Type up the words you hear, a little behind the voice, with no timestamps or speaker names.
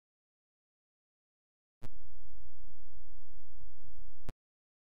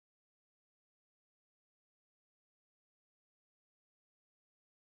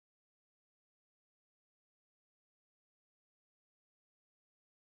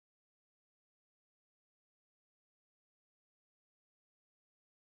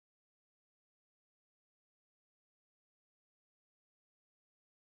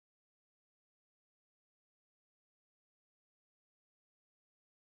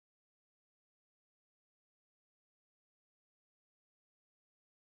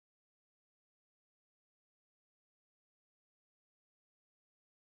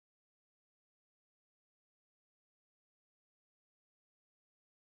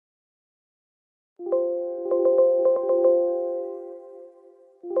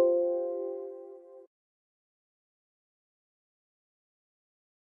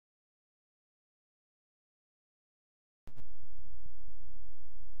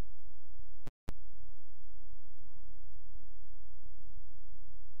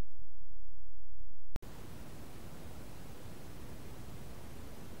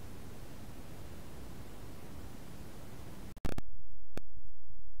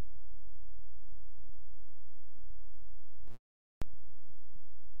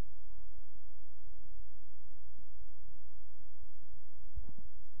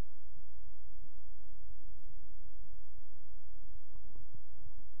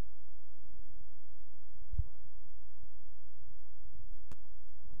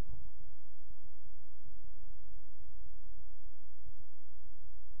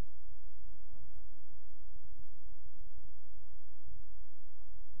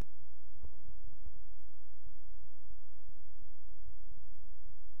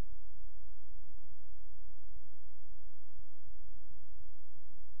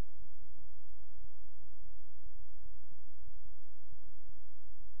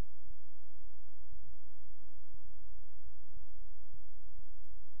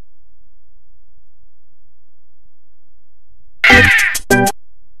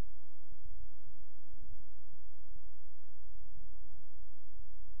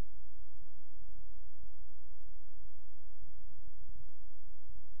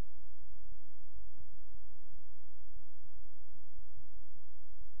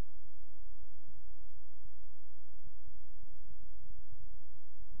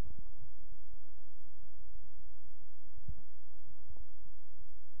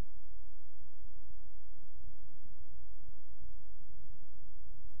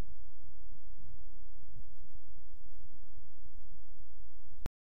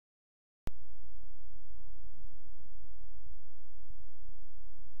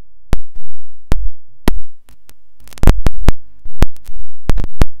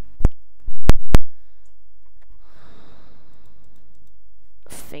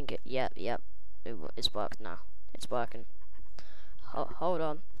think yep, it's worked now. It's working. Hold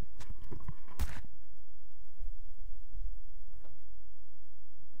on.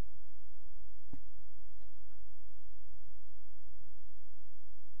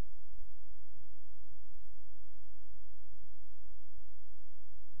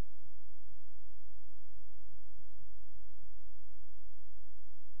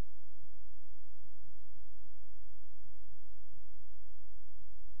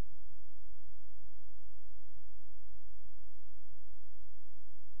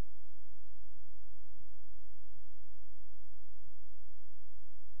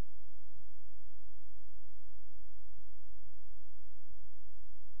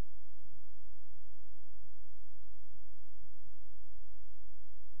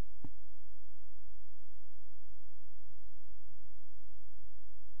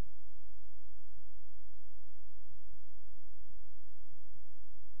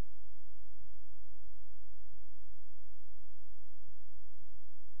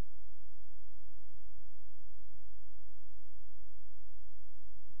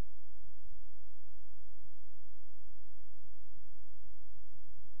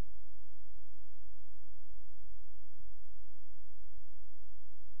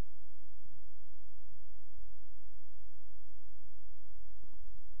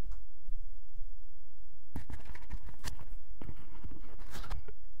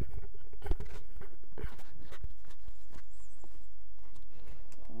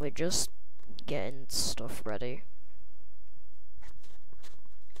 We're just getting stuff ready.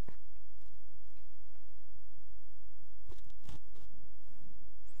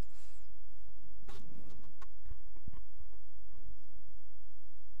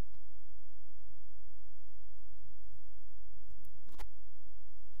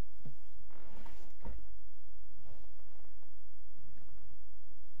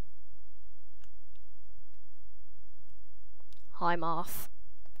 Hi, Marth.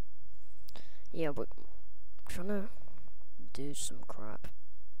 Yeah, we're trying to do some crap.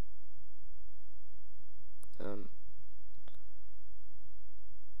 Trying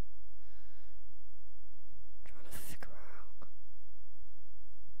to figure out.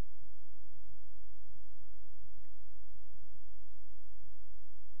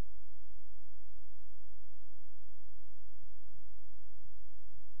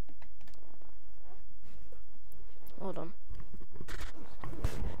 Hold on.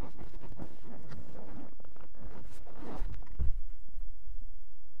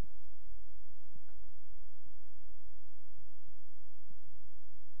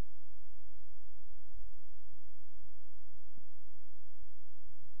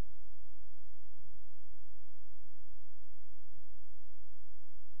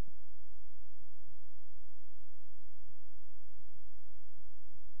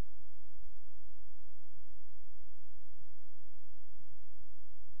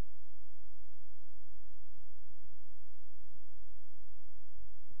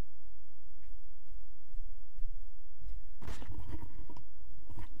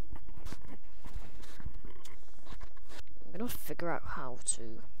 I'm gonna figure out how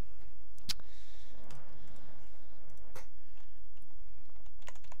to.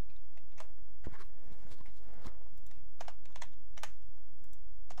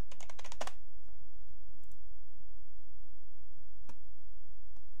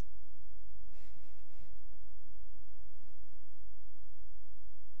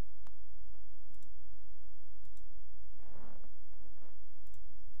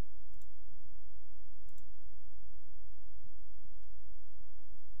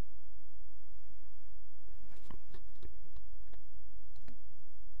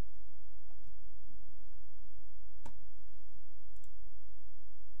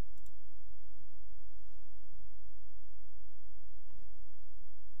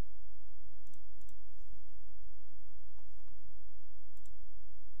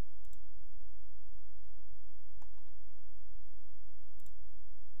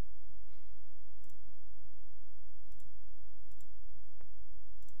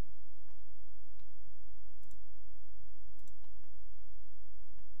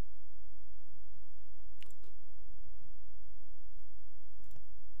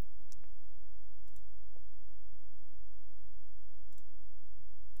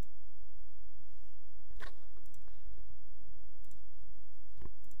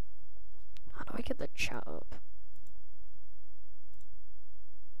 How do I get the chat up?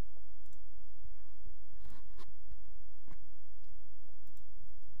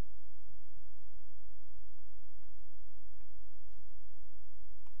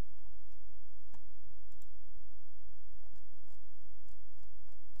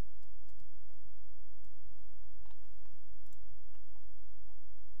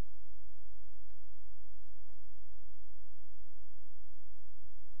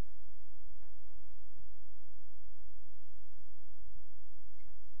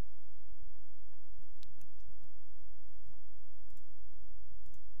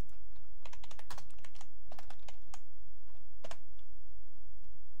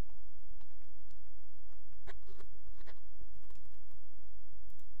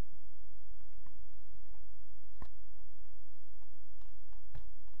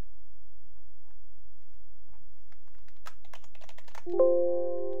 I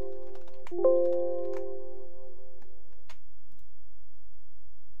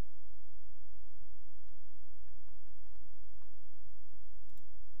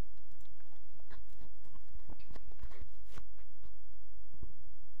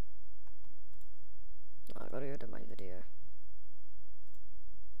gotta go to my video.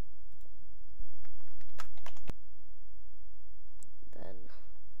 Then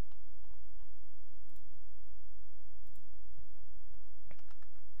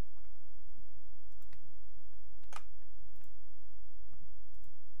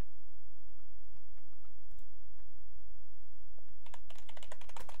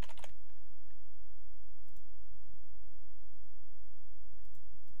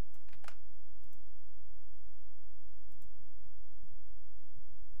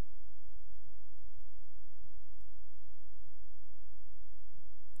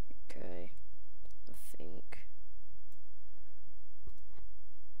okay, I think.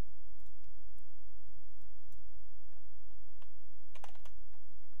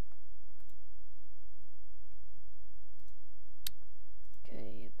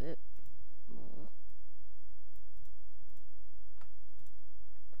 Okay, a bit more.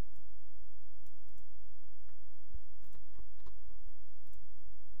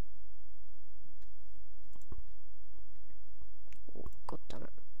 Oh, God damn it.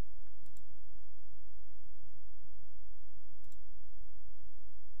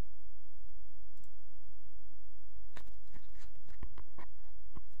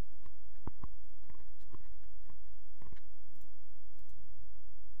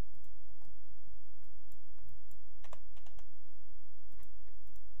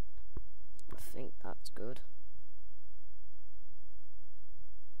 I think that's good.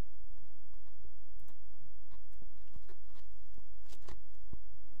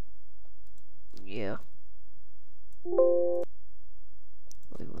 Yeah. Wait,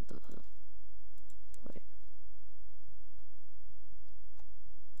 what the hell? Wait.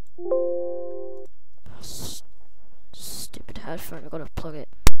 Stupid headphone, I gotta plug it.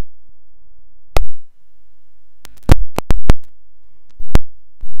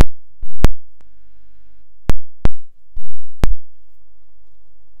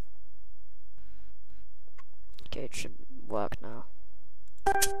 Okay, it should work now.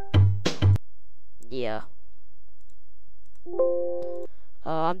 Yeah.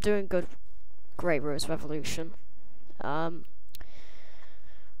 I'm doing good. Great Rose Revolution.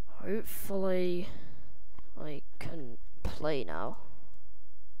 Hopefully I can play now.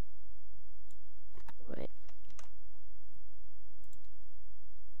 Wait.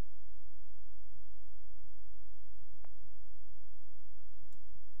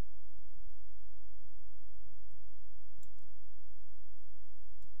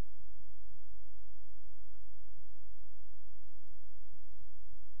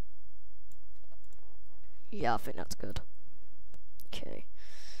 Yeah, I think that's good. Okay.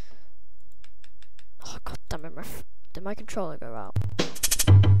 Oh, God damn it, did my controller go out?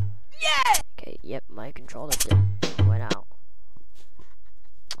 Yeah! Okay, yep, my controller went out.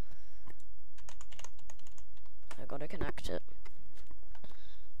 I gotta connect it.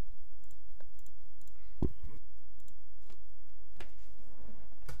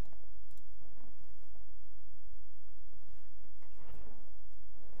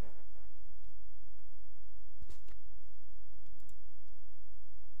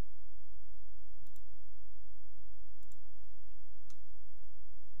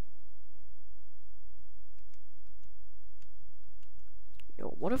 Yo,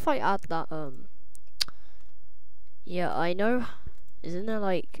 what if I add that, yeah, I know, isn't there,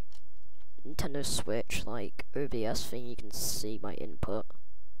 like, Nintendo Switch, like, OBS thing you can see my input?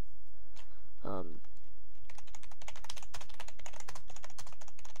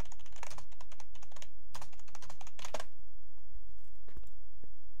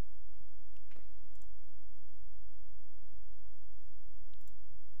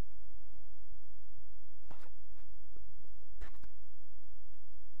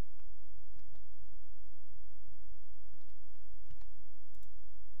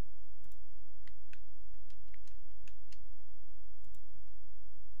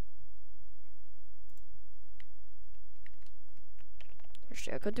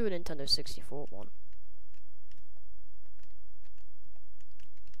 Actually, I could do a Nintendo 64 one.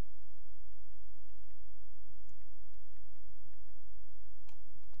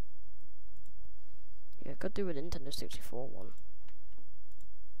 Yeah, I could do a Nintendo 64 one.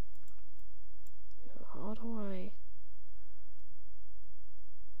 How do I...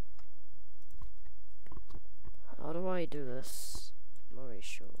 How do I do this? I'm not really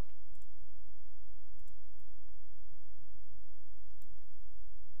sure.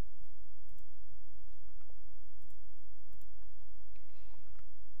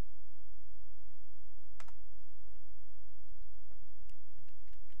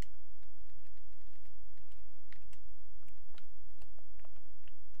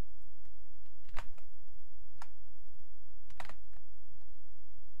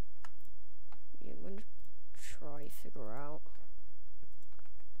 figure out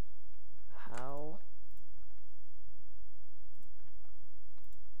how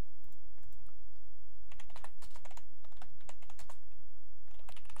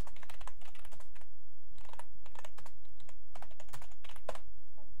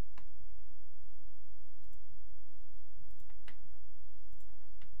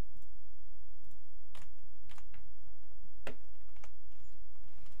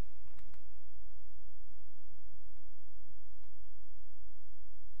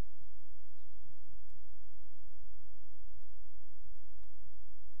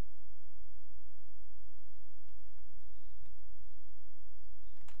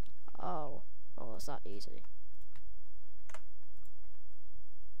oh, it's that easy.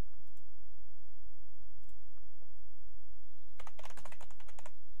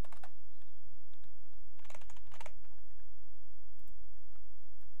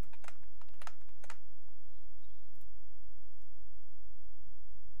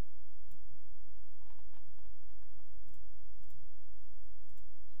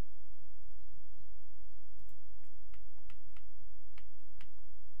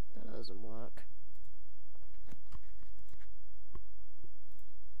 That doesn't work.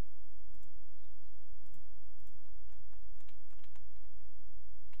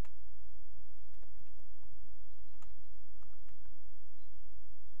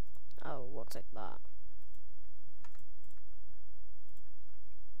 Oh, looks like that.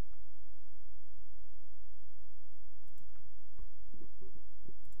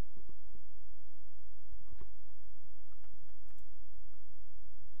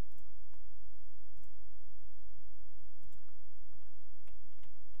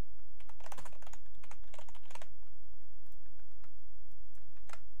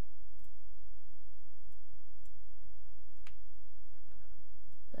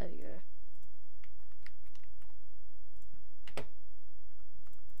 There you go.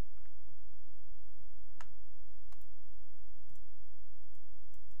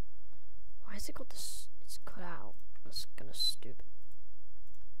 Why is it got this? It's cut out. That's kind of stupid.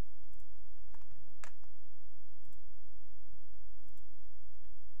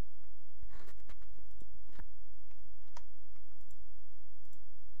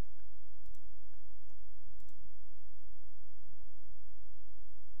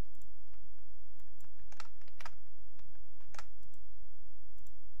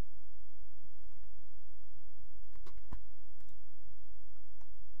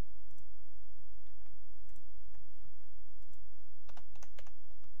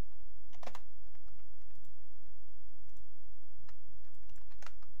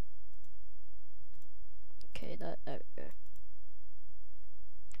 Okay, there we go.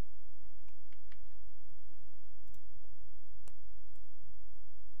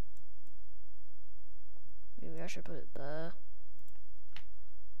 Maybe I should put it there.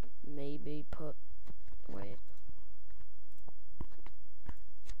 Maybe put, wait.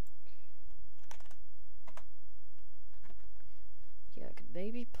 Yeah, I could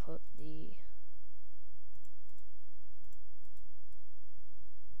maybe put the,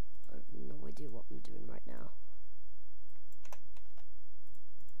 I have no idea what I'm doing right now.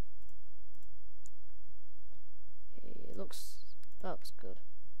 Okay, that looks good,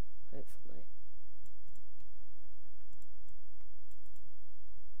 hopefully.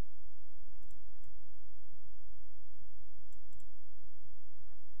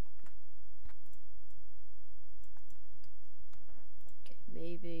 Okay,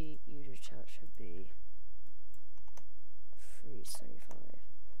 maybe user chat should be 375.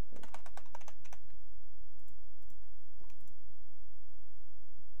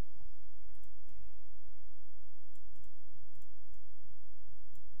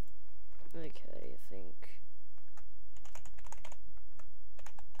 Okay, I think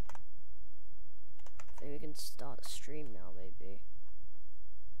we can start a stream now, maybe.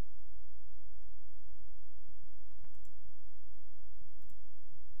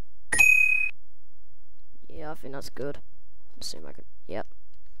 Yeah, I think that's good. Let's see if I can. Yep.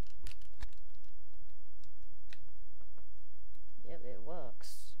 Yep, it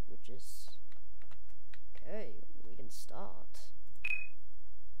works, which is okay. We can start.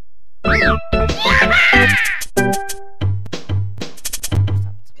 Yeah.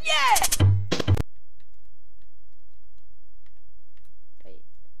 Wait,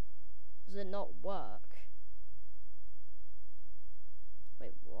 does it not work?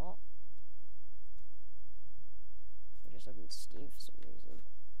 Wait, what? I just opened Steam for some reason.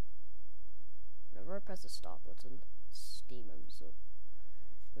 Whenever I press the start button, Steam opens up,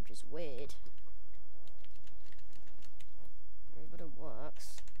 which is weird. But it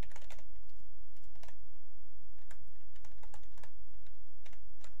works.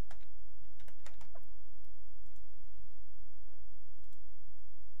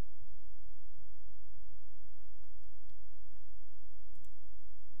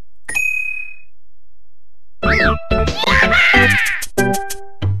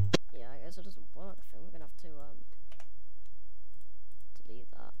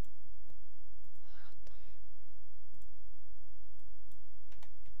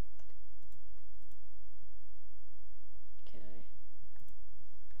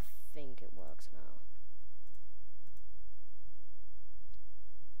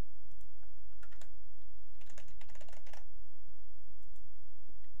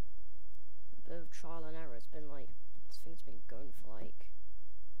 trial and error. It's been like, this thing's been going for like,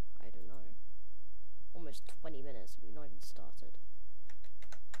 I don't know, almost 20 minutes. We've not even started.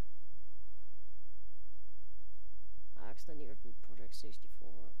 I accidentally opened Project 64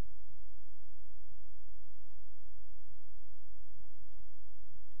 up.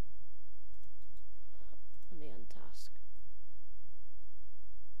 On the end task.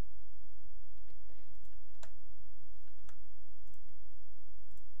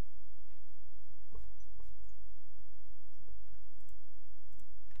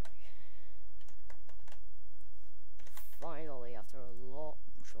 Finally, after a lot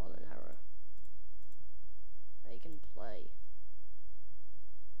of trial and error, they can play.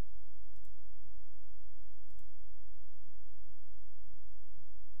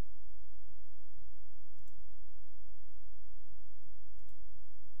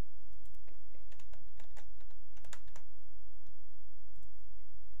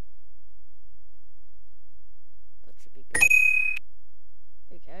 That should be good.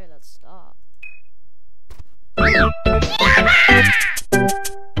 Okay, let's start. Okay.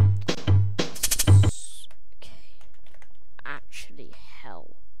 Actually,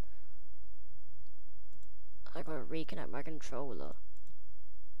 hell. I gotta reconnect my controller.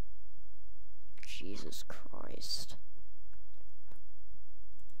 Jesus Christ.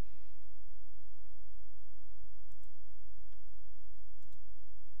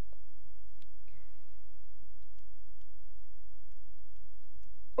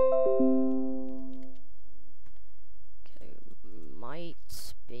 Okay, might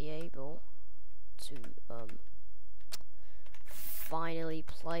be able to finally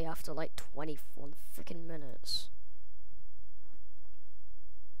play after like 21 freaking minutes.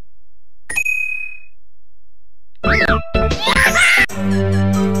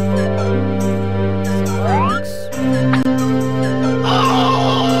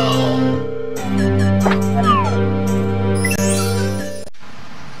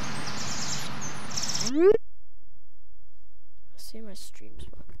 See my streams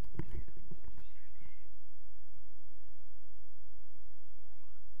work.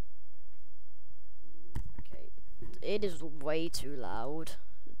 Okay, it is way too loud.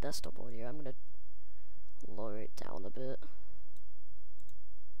 Desktop audio. I'm gonna lower it down a bit.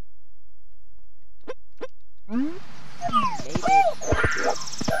 Maybe.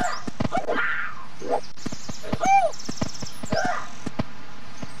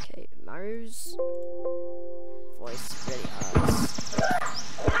 Okay, Mario's voice really hurts.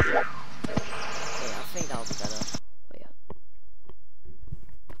 Yeah, I think that'll be better. But yeah.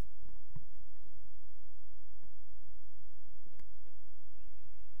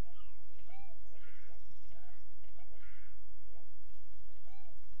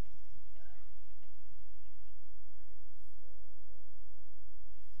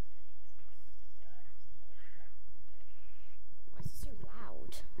 Why is it so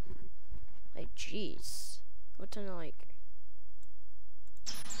loud? Like, jeez. What do I like?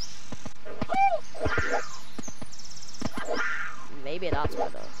 Maybe that's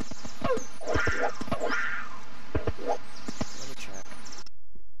better. Let me check.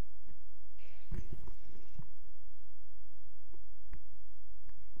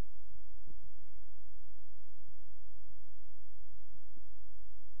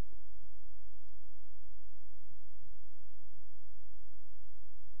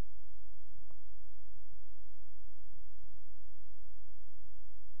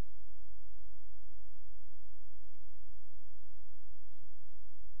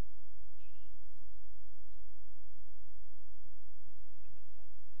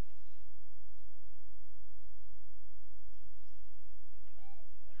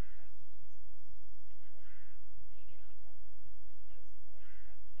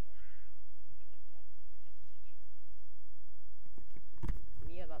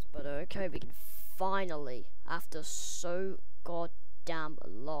 But okay, we can finally, after so goddamn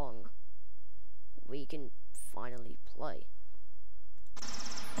long, we can finally play.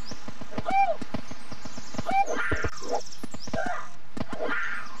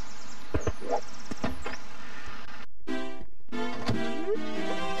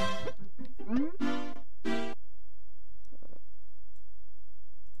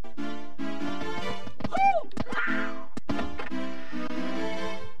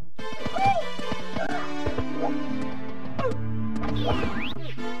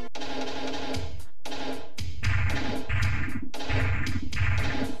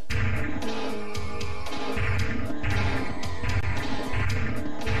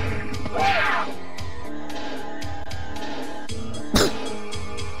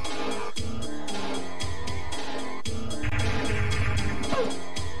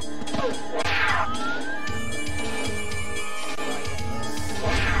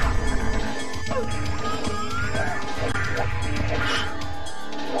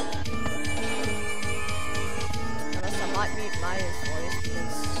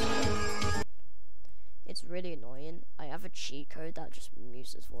 cheat code that just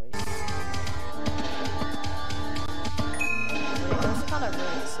mutes his voice. But it also kind of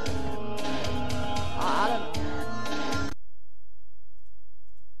ruins it. I don't know.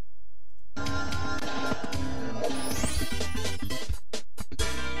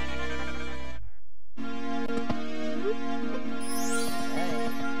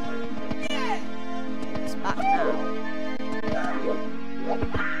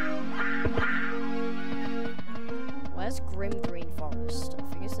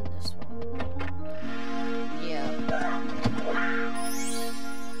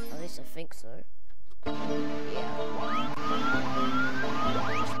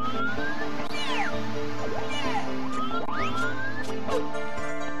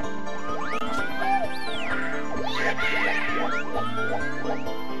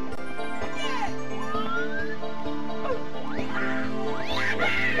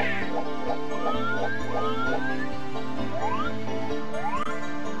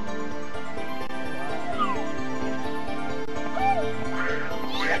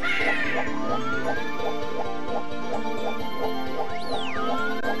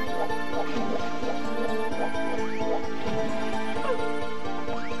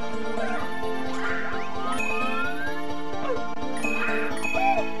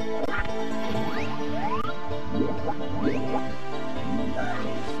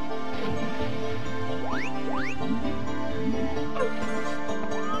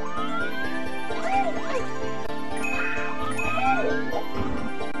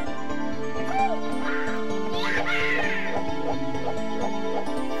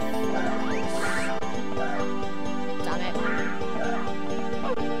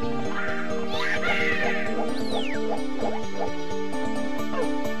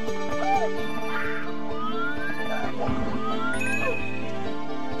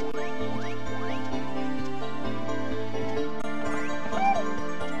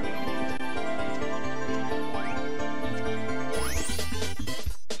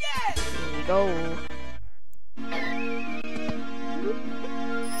 Go.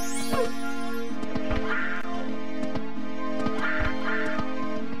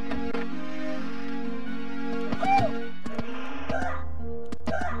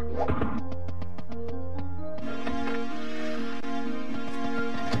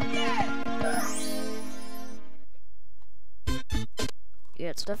 Yeah,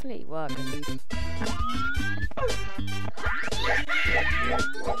 it's definitely working.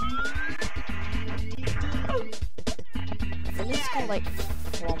 I think it's called like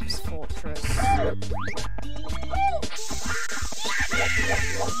Flomp's Fortress.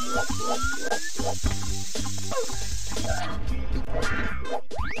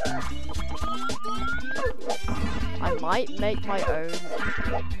 I might make my own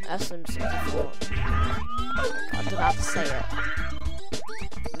SM64. I don't know how to say it.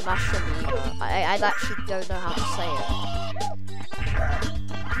 Machinima. I actually don't know how to say it.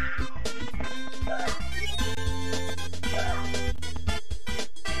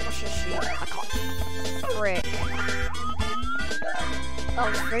 I can't. Frick. Oh,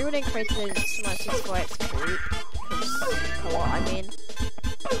 it's free when created in SMI64X group. Because, what I mean.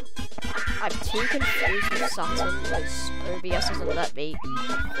 I'm too confused with Saturn because OBS doesn't let me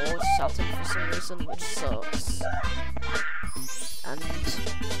record Saturn for some reason, which sucks. And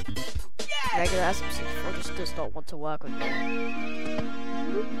regular SM64 just does not want to work with me.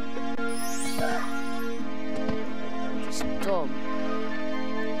 Just dumb.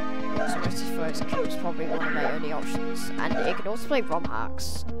 So SMI64X is probably one of my only options, and it can also play ROM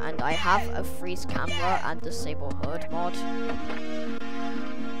hacks. And I have a freeze camera and disable HUD mod,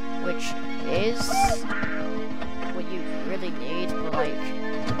 which is what you really need. But like,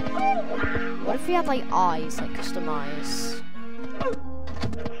 what if we had like eyes, like custom eyes?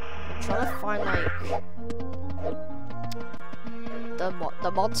 I'm trying to find like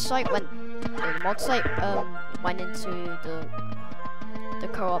the mod site went into the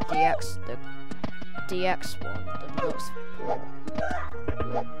co-op DX one that looks cool.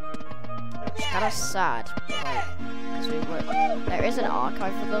 It's kind of sad, because there is an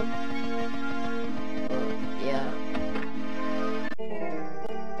archive for them. But yeah,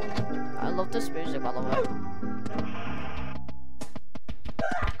 I love this music, by the way.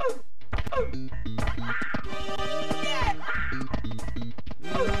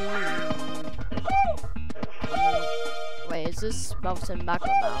 Wait, is this Melton Magma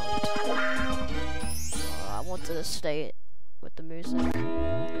Mound? I wanted to stay with the music.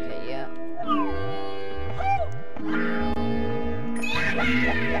 Okay, yeah.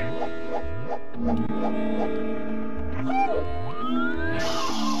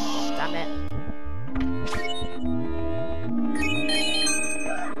 Damn it.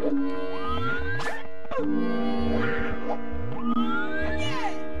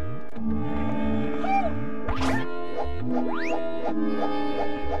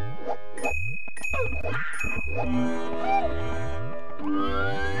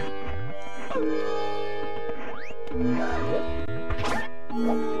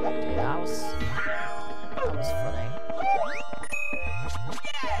 That was funny.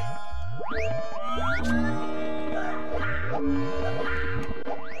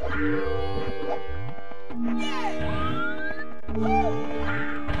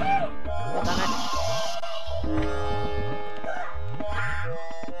 Oh, damn it.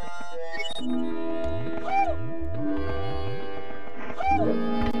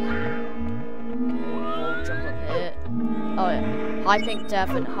 We'll jump up here. Oh yeah. High pink death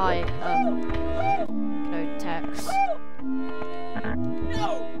and high no text.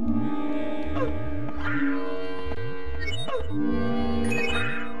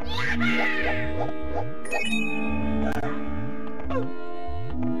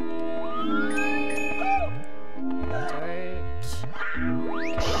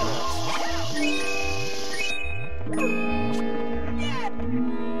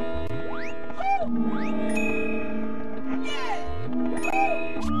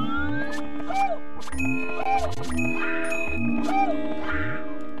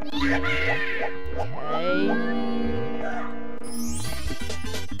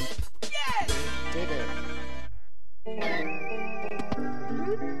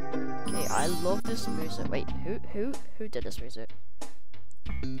 I love this music. Wait, who did this music?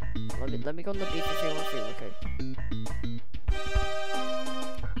 Let me go on the b3313, okay.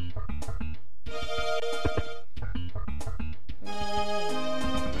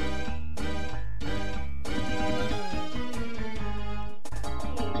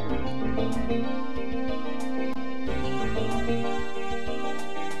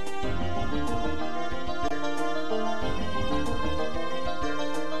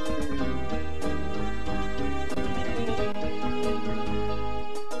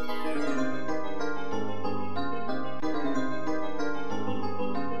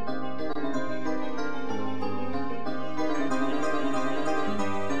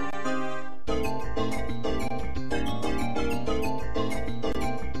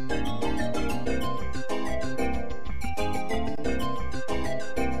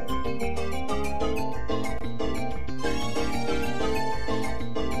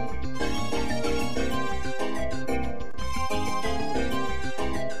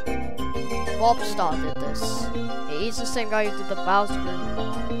 Bob started this. He's the same guy who did the Bowser Room.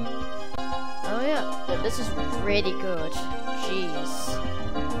 Oh yeah, but this is really good. Jeez.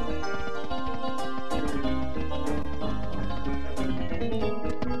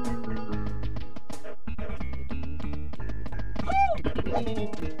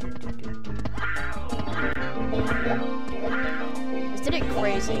 Isn't it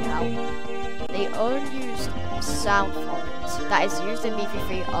crazy how they only used sound font that is used in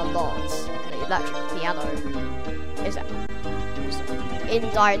b33 a lot? The electric piano is in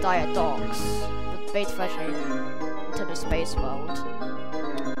Dire Dogs, the beta version into the Space World,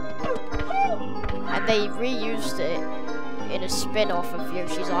 and they reused it in a spin-off of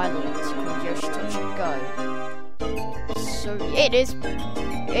Yoshi's Island called Yoshi Touch and Go. So it is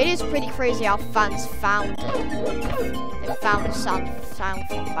pretty crazy how fans found it. They found the sound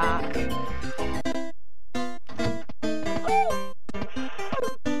from back.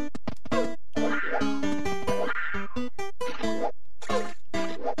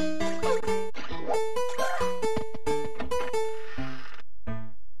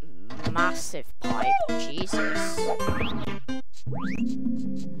 Massive pipe, Jesus.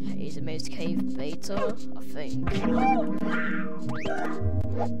 Hazy Maze Cave Beta, I think.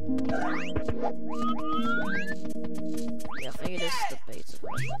 Yeah, I think it is the beta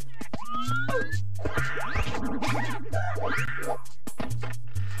version.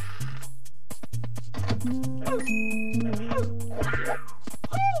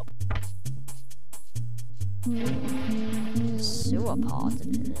 Sewer part in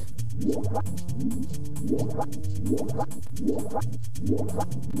it.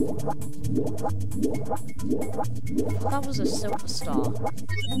 That was a silver star.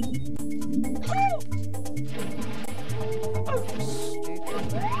 Stupid.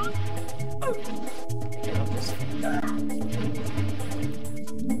 Get on this thing.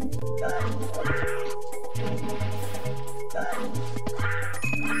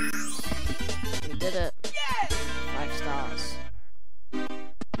 We did it. 5 stars.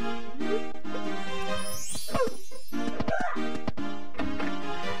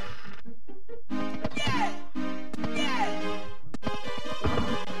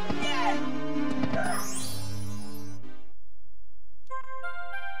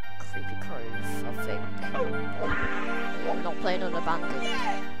 Creepy Cove, I think. I'm not playing on abandoned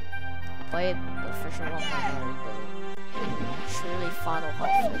abandoned. Played the official 1.0, but truly final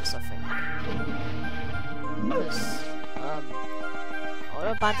hotfix, I think. Because,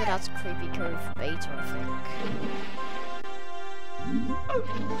 Auto Abandoned has Creepy Cove Beta, I think.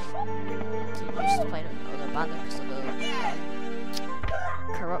 So you used to play Auto Abandoned because of the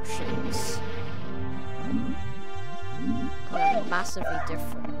corruptions. They're massively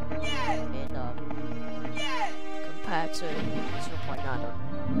different in, compared to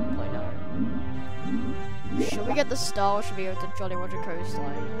 0.9. Should we get the star or should we go to Jolly Roger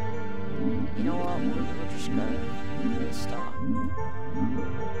Coastline? You know what, we'll just go get the star.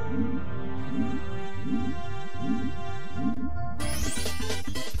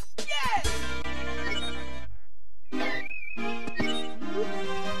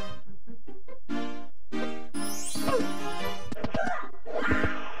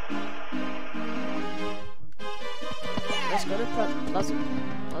 Let's go to Pleasant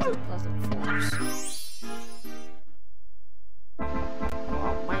Falls.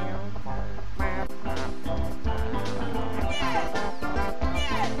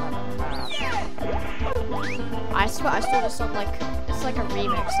 I swear I saw this on like, it's like a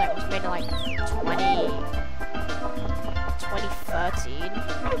remix that was made in like 2013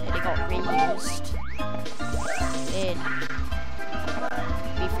 and it got reused in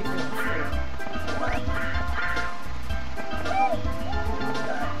b3313.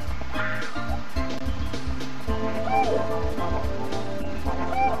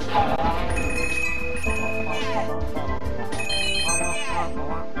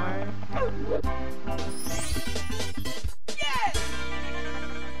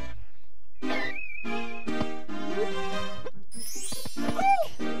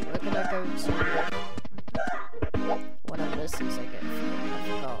 Whatever this is, I get. I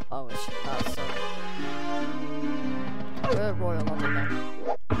forgot. Oh, it's that's we're Royal Lobby then.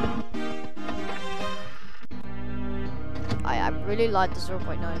 I really like the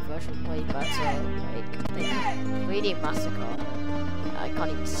 0.9 version way better. Like the 3D Massacre. I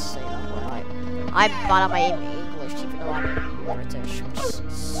can't even say that word. I'm bad at my English, even though I'm British, which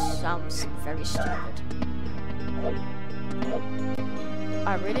sounds very stupid.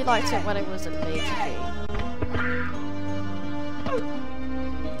 I really liked it when it was a major game.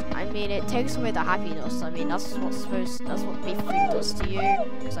 I mean, it takes away the happiness. I mean, that's what B3 does to you.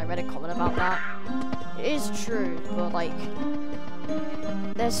 Because I read a comment about that. It is true, but like,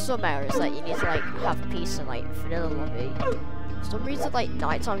 there's some areas that you need to like have peace in, like vanilla lobby. For some reason, like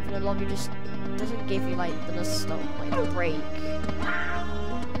nighttime vanilla lobby just doesn't give you like the the break.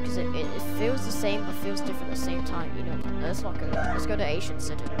 Because it feels the same but feels different at the same time. You know, let's not go. Let's go to Ancient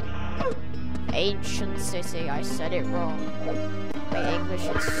City. Ancient City. I said it wrong. My English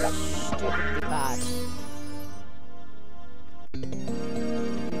is stupidly bad.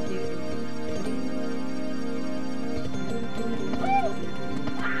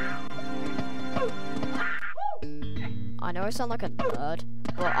 I know I sound like a nerd,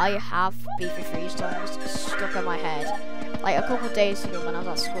 but I have b33 songs stuck in my head. Like a couple days ago when I was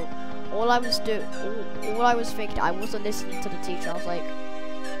at school, all I was thinking, I wasn't listening to the teacher. I was like,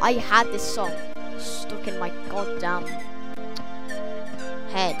 I had this song stuck in my goddamn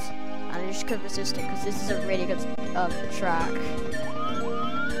head, and I just couldn't resist it because this is a really good track.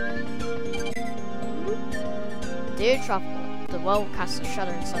 Dear traveler, the world casts a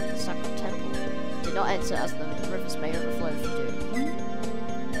shadow inside the sacred temple. Do not enter, as the rivers may overflow if you do.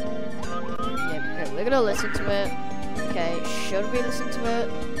 Yeah, okay, we're gonna listen to it. Okay, should we listen to it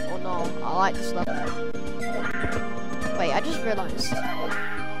or not? I like this level. Wait, I just realised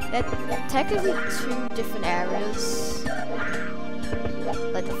there are technically two different areas,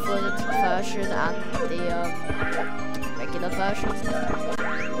 like the flooded version and the regular version.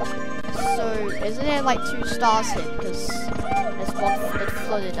 So isn't there like two stars here? Because there's one for the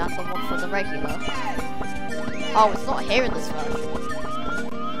flooded and the one for the regular. Oh, it's not here in this version.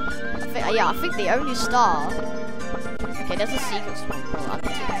 I think the only star. Okay, there's a secret one. Well,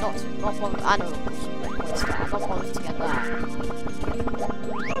 not one with animals. I'm not bothered to get that.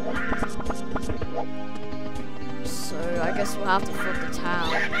 So I guess we'll have to flood the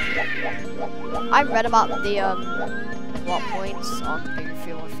town. I read about the plot points on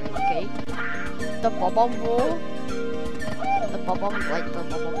Battlefield 3, the Bob-omb War. The Bob-omb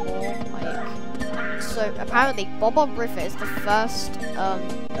War, like. So apparently, Bob-omb River is the first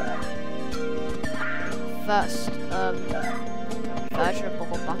version of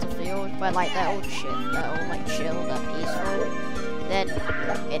Bob-omb Battlefield where like they're all chill, like chill, they're peaceful. Then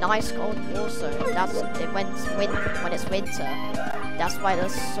in Ice Cold Warzone, that's when it's winter. That's why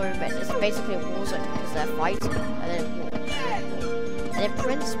there's so many. It's basically a war zone because they're fighting and then war. And in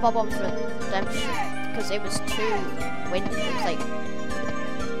Prince Bob-omb's Redemption, because it was too windy, it was like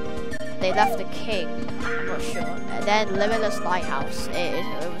they left the king, I'm not sure. And then Limitless Lighthouse, the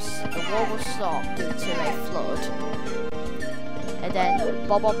war was stopped due to a flood. And then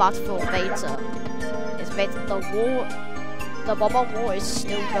Bob-omb Battlefield Beta is the Bob-omb War is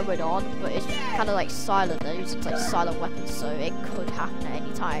still going on, but it's kind of like silent. They're using like silent weapons, so it could happen at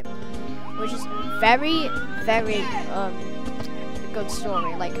any time, which is very, very good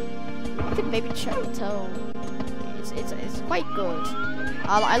story. Like you could maybe tell it's quite good.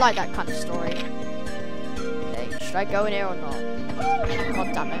 I like that kind of story. Okay, should I go in here or not?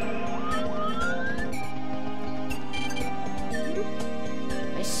 God damn it!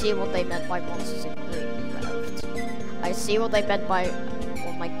 I see what they meant by monsters in green. I see what they meant by.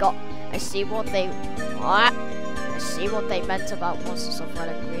 Oh my god! I see what they. What? I see what they meant about monsters of red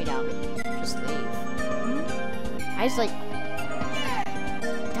and green. Now, just leave. I was like,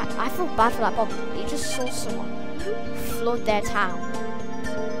 I feel bad for that Bob. He just saw someone flood their town.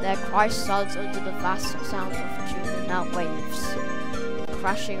 Their cries sounds under the vast sound of tuning out waves,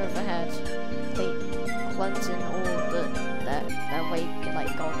 crashing overhead, they cleansing all their wake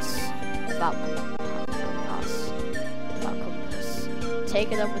like gods without compass,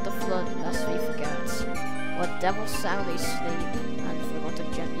 taking them with the flood, lest we forget. What devils soundly sleep and forgot to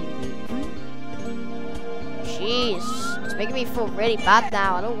gently weep. Jeez, it's making me feel really bad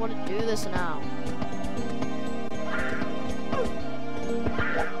now. I don't want to do this now.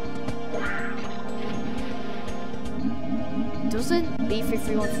 Doesn't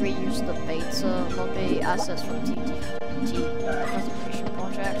b3313 use the beta lobby assets from TTT presentation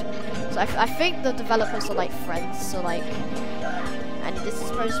project? So I think the developers are like friends, so like, and this is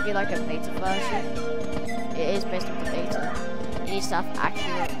supposed to be like a beta version. It is based on the beta. It needs to have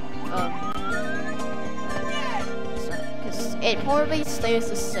accurate, because it probably stays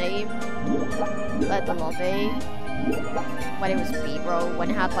the same, like the lobby, when it was B-roll, when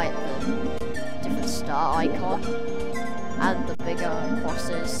it had like the different star icon, and the bigger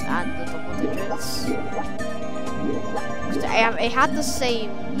crosses, and the double digits. It had the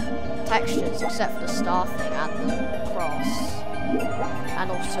same textures, except for the star thing, and the cross, and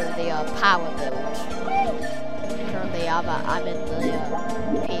also the power build. Currently I'm in the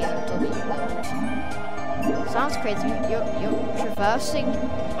POW build. Sounds crazy, you're traversing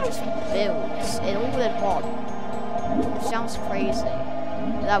just builds in all in one. It sounds crazy.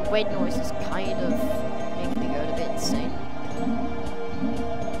 That wind noise is kind of making me go a bit insane.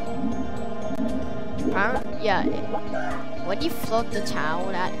 Apparently, yeah, when you flood the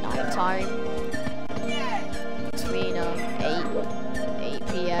town at night time, between 8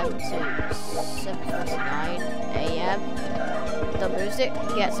 PM to 7:49 AM, the music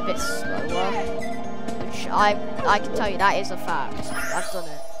gets a bit slower, which I can tell you that is a fact. I've done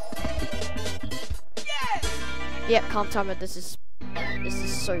it. Yep, can't tell me this is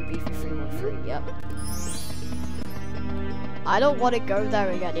so b3313. Yep. I don't want to go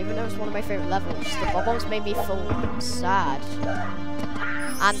there again, even though it's one of my favorite levels. The Bob-ombs made me feel sad.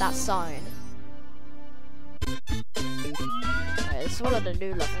 And that sign. Right, this is one of the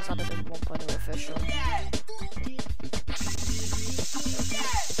new levels other than 1.0 official.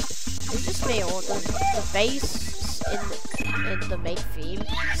 It's just me, or the bass in the main theme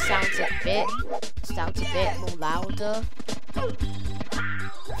sounds a bit more louder. I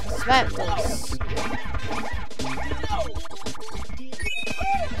swear it does.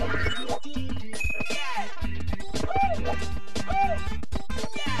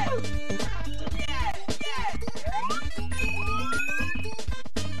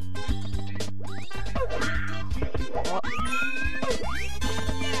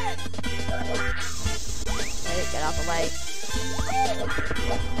 Get out the way.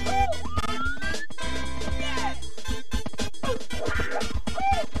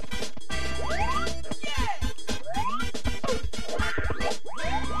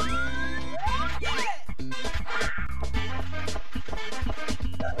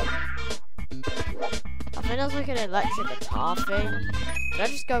 I think there's like an electric guitar thing. Did I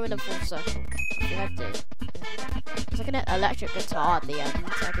just go in a full circle? I think I did. There's like an electric guitar at the end,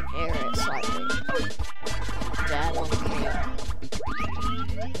 so I can hear it slightly. Dead on here.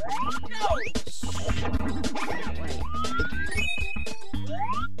 Wait.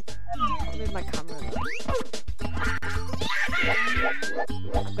 I'll move my camera though.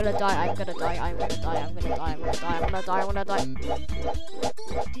 I'm gonna die, I'm gonna die, I'm gonna die, I'm gonna die, I'm gonna die, I'm gonna die, I'm gonna die.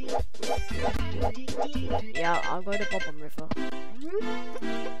 Yeah, I'm going to Bob-omb River.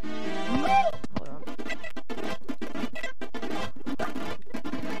 Hold on.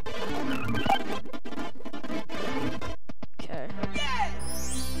 Okay.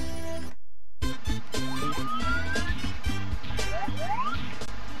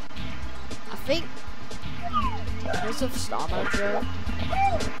 parts of Star Manager,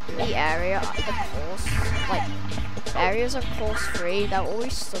 the area, the course, like, areas of course 3, they're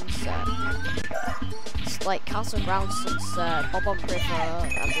always sunset. It's like Castle Ground sunset, Bob River,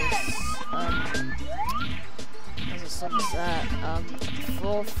 and there's a sunset,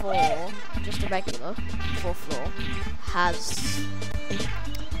 floor 4, just a regular, 4th floor, has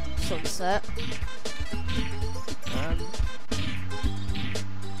sunset.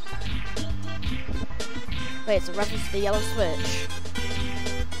 Wait, it's a reference to the yellow switch.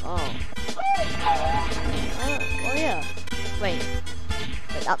 Oh. Oh yeah. Wait,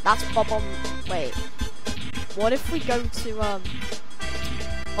 that's Bob on. Wait. What if we go to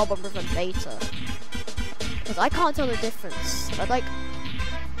Bob on River Beta? Because I can't tell the difference. They're like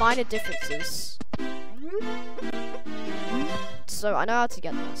minor differences. So I know how to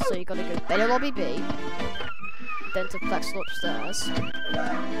get there. So you gotta go Beta Lobby B, then to Plexel upstairs.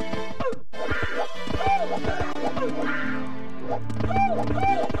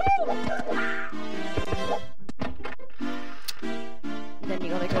 Then you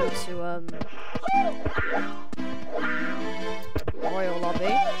gotta go to Royal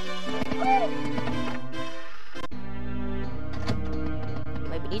Lobby.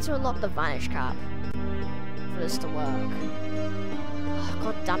 Wait, we need to unlock the Vanish Cap for this to work. Oh,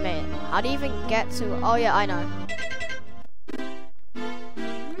 God damn it! How do you even get to? Oh yeah, I know.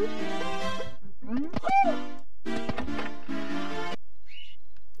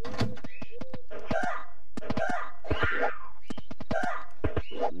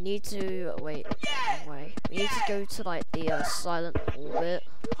 We need to wait. We need to go to like the silent orbit.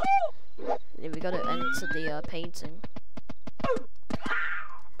 And then we gotta enter the painting.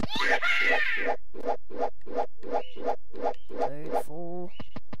 Third, 4.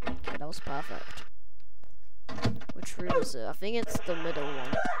 Okay, that was perfect. Which room is it? I think it's the middle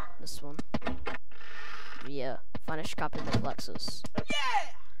one. This one. Yeah, Vanish Cap in the plexus.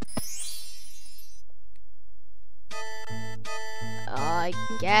 I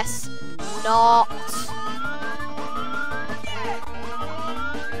guess not.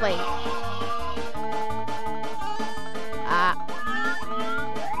 Wait.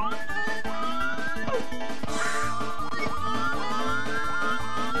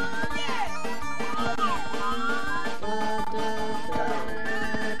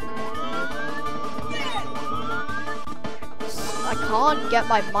 I can't get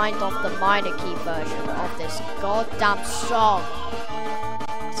my mind off the minor key version of this goddamn song.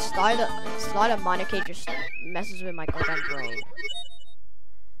 Slider minor key just messes with my goddamn brain.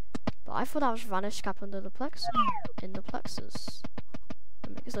 But I thought that was Vanish Cap under the plexus. In the plexus.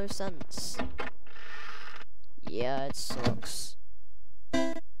 That makes no sense. Yeah, it sucks.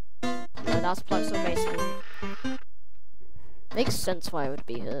 No, that's plexus basement. Makes sense why it would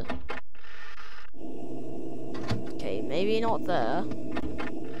be here. Okay, maybe not there.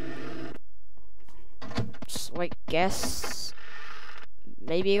 So I guess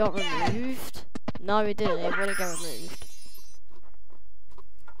maybe it got removed? No, it didn't. It wouldn't get removed.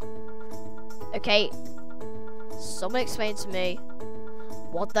 Okay, someone explain to me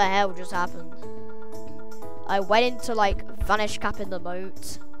what the hell just happened. I went into like Vanish Cap in the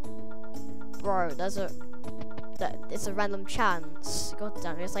moat. Bro, it's a random chance. God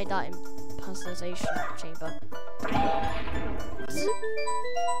damn it, it's like that in personalization chamber.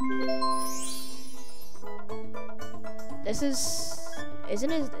 This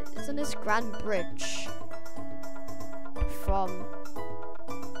isn't this Grand Bridge from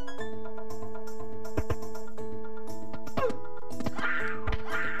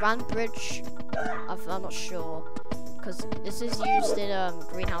Grand Bridge? I'm not sure, because this is used in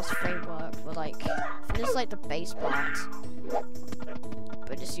Greenhouse Framework for like, I think it's like the base part,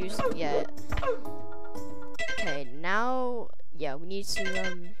 but it's used, yeah. Okay, now, yeah, we need to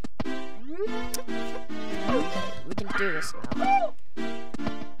okay, we can do this now.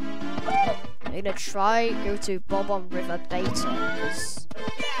 I'm gonna try go to Bob on River Beta, because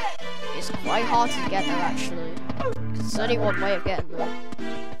it's quite hard to get there actually. There's only one way of getting there.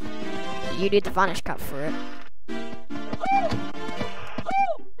 You need the Vanish Cap for it.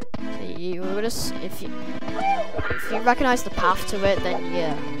 If you recognize the path to it, then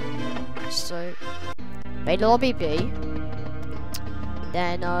yeah. So Beta Lobby B,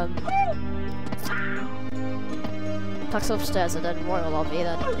 then Plexus upstairs, and then Royal Lobby,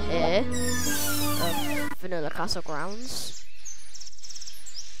 then here, Vanilla Castle Grounds.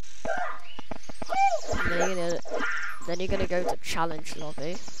 And then you're gonna go to Challenge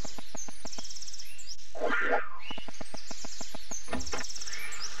Lobby.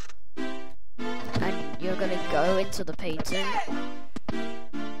 And you're gonna go into the painting,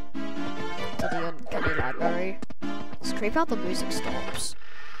 to the Uncanny Library, creep out the music stops.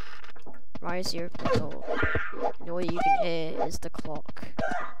 Right as you open the door. And all you can hear is the clock.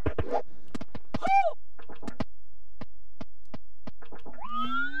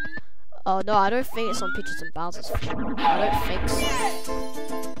 Oh no, I don't think it's on Peaches and Bowser's floor. I don't think so.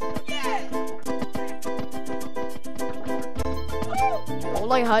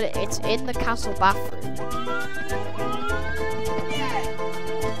 All I heard, it's in the castle bathroom.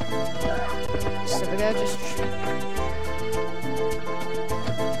 So we're gonna just...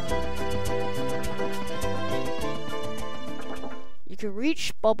 You can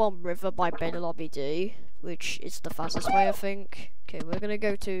reach Bob-omb River by bending LBD, which is the fastest way, I think. Okay, we're gonna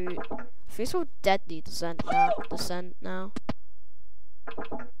go to... I think it's called Deadly Descent now.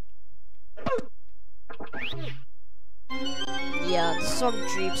 Yeah, this is on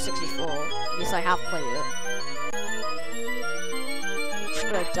Dream 64. Yes, I have played it. I'm just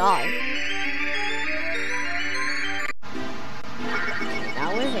gonna die. Okay,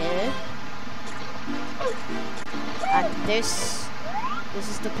 now we're here. And this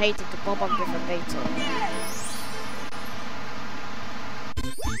is the page of the Bob-omb River beta.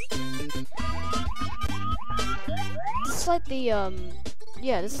 This is like the,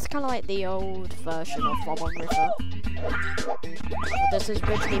 yeah, this is kind of like the old version of Bob-omb River. But this is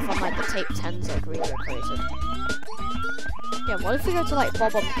originally from like the tape 10s that Greenwood created. Yeah, what if we go to like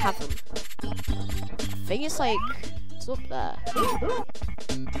Bob-omb Cavern? I think it's like, it's up there.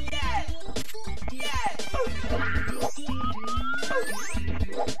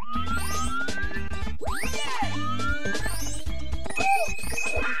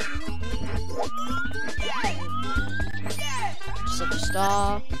 Such a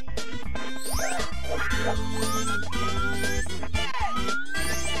star.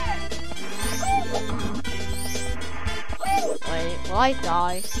 Wait, will I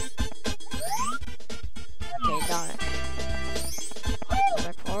die? Okay, die. But I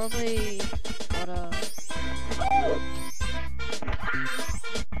probably gotta...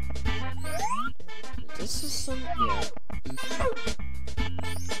 This is some... yeah.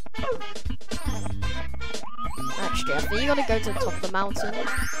 Actually, I think you gotta go to the top of the mountain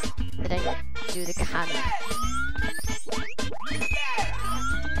and then do the cannon.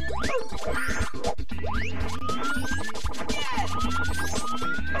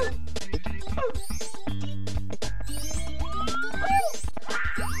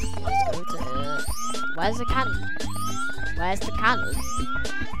 Let's go to... Where's the cannon? Where's the cannon?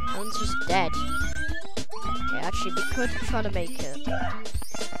 Cannon's just dead. Okay, actually, we could try to make it.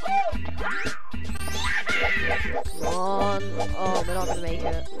 Come on. Oh, we're not gonna make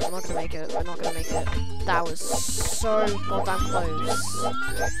it. We're not gonna make it. We're not gonna make it. That was so goddamn close.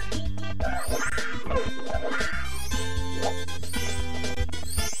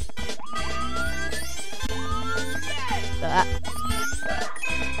 But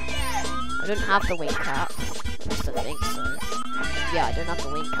I don't have the wing cap. I used to think so. Yeah, I don't have the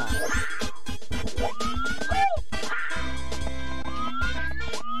wing cap.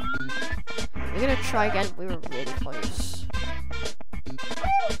 We're gonna try again. We were really close.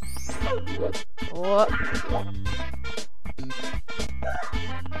 Oh.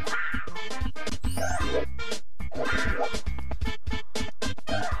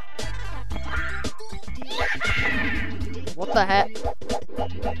 What the heck?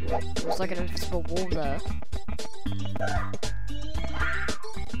 It was like an invisible wall there.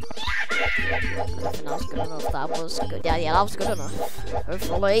 I don't think that was good enough. That was good. Yeah, that was good enough.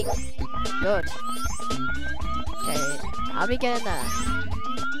 Hopefully. Good. Okay, how do we get in there?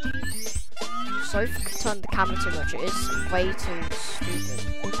 Sorry if I turn the camera too much, it is way too stupid.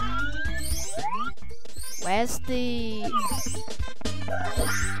 Where's the...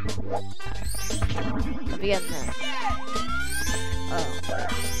 How do we get in there? Oh.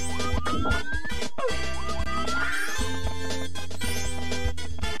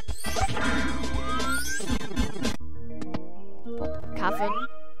 Cavern.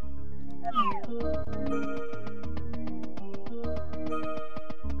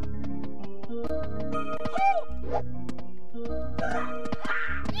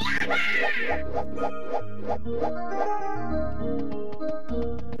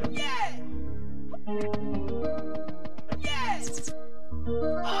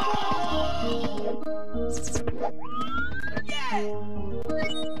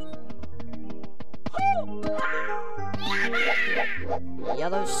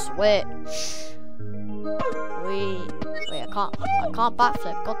 Yellow switch. Wait, I can't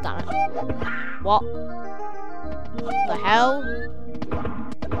backflip. God damn it! What? The hell?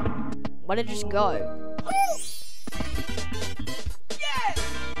 Where did it just go?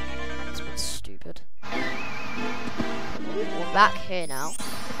 It's a bit stupid. back here now.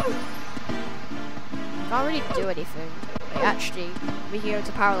 Can't really do anything. Wait, actually, we here it's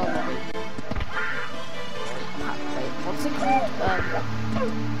a parallel lobby. Wait, what's it called?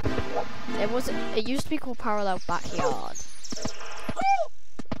 It used to be called Parallel Backyard.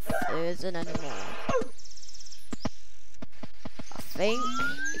 There isn't anymore. I think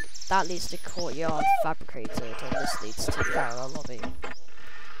that leads to Courtyard Fabricated, and this leads to Parallel Lobby.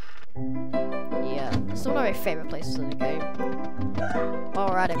 Yeah, it's one of my favourite places in the game.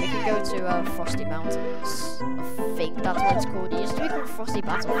 Alright, we can go to Frosty Mountains. I think that's what it's called. It used to be called Frosty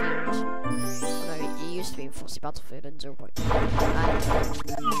Battlefield. Oh, no, it used to be Frosty Battlefield in 0.5. And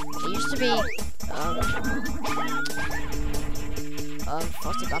it used to be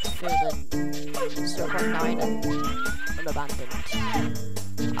Frosty Battlefield in 0.9 and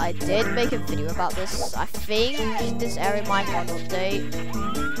unabandoned. I did make a video about this. I think this area might have an update.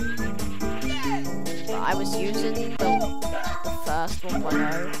 But I was using the first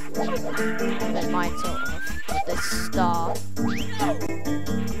 1.0. Then mine sort of. But this star.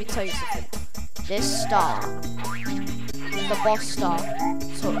 Let me tell you something. This star, the boss star,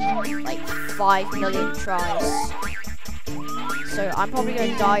 took like 5 million tries. So I'm probably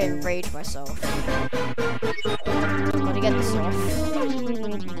gonna die and rage myself. Gotta get this off.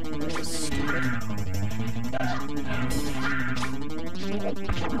 This is stupid.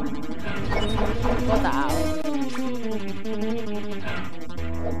 Got that out.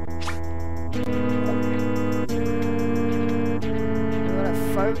 I'm gonna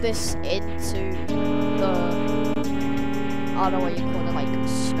throw this into the, I don't know what you call it, like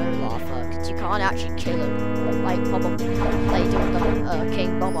snow lava, because you can't actually kill him like Bob-Omb, like you do with the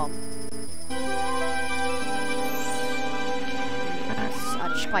King Bob-Omb. It's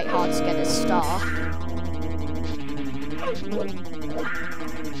actually quite hard to get a star.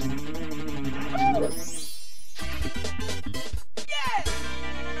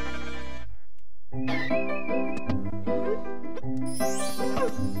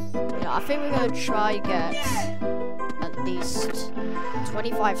 Yeah, I think we're gonna try get at least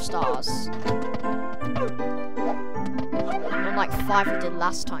 25 stars. Like 5 we did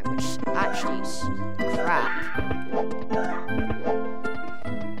last time, which actually is crap.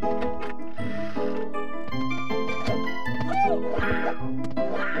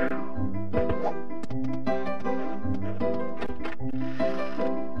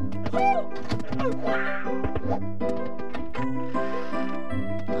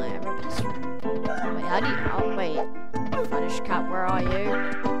 I remember this room. Wait, how do you? Oh wait, Vanish Cat, where are you?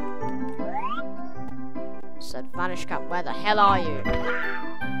 Said Vanish Cat, where the hell are you?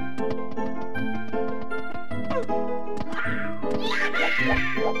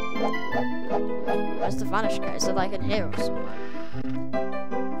 Where's the Vanish Cat? Is it like in here or somewhere?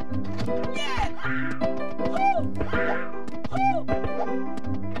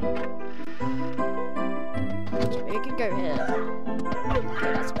 Okay, we can go here.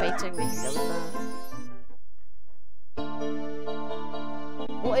 Okay, that's baiting, we can go in there.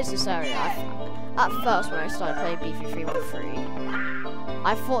 What is this area? At first, when I started playing b3313,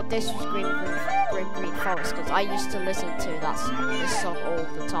 I thought this was Green Forest because I used to listen to this song all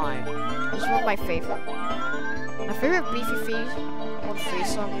the time. It's one of my favourite. My favourite b3313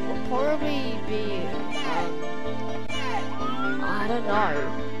 song would probably be, I don't know.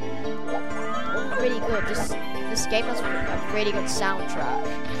 Really good. This game has a really good soundtrack.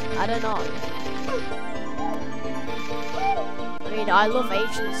 I don't know. I mean, I love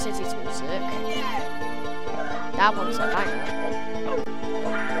Ancient Cities music. That one's a banger.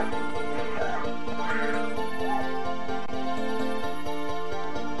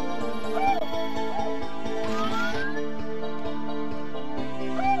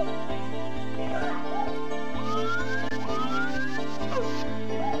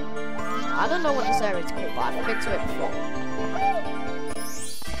 I don't know what this area is called, but I've been to it before.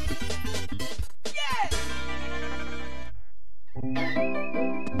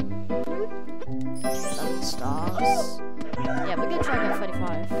 11 stars. Yeah, we're gonna try and get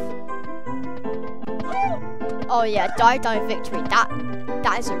 35. Oh yeah, Die Die Victory. That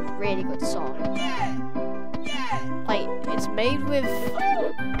is a really good song. Like, it's made with,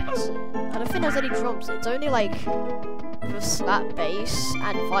 I don't think there's any drums. It's only like with slap bass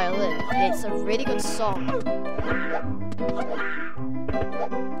and violin. It's a really good song.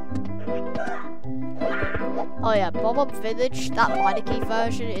 Oh yeah, Bob-Omb Village, that minor key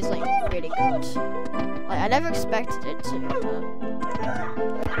version is like really good. Like, I never expected it to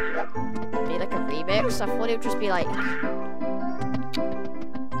be like a remix. I thought it would just be like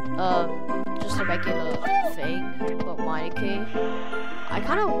just a regular thing, but minor key. I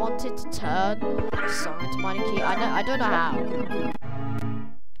kind of wanted to turn the song into minor key. I don't know how.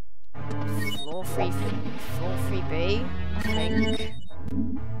 Floor 3B, I think.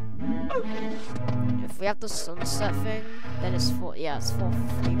 If we have the sunset thing, then it's floor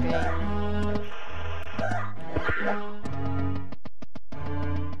 3B.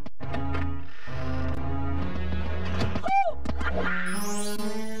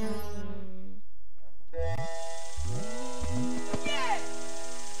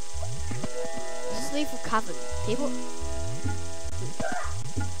 Lethal Cavern. People.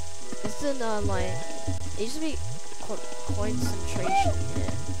 This is like. It used to be concentration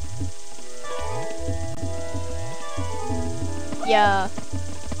here. Yeah.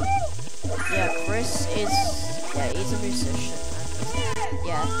 Yeah, Chris is. Yeah, he's a musician. And,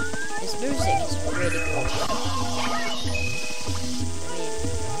 yeah, his music is really good. I mean,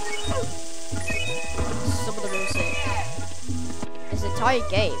 some of the music. His entire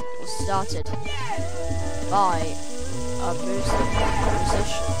game was started by a musician,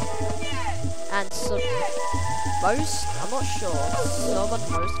 and I'm not sure, most of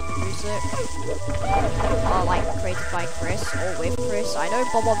the music are like created by Chris or with Chris. I know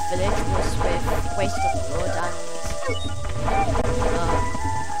Bob Village was with Waste of Blood and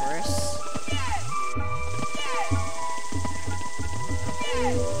Chris.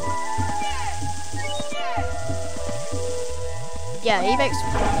 Yeah, he makes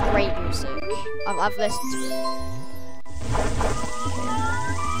great music. I've listened to it.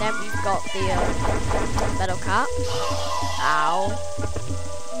 Then we've got the metal cap. Ow.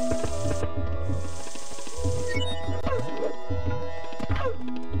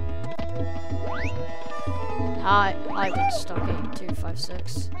 Hi, Stocky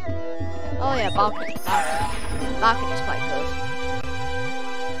 256. Oh yeah, balcony. Balcony is quite good.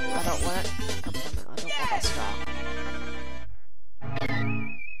 I don't want it. I don't want that star.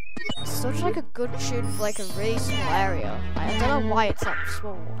 Such like a good tune for like a really small area. I don't know why it's that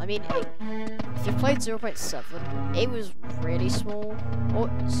small. I mean, if you played 0.7, it was really small. Or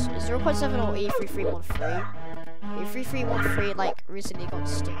 0.7 or E3313. E3313 like recently got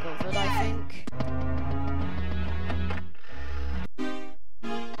stick overed, I think.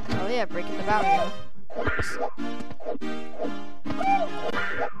 Oh yeah, breaking the barrier.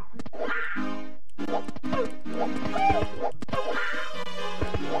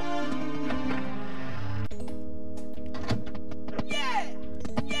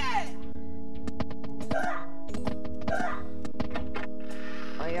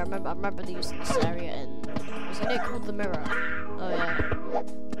 Oh yeah, I remember they used this area in, wasn't it called the Mirror? Oh yeah.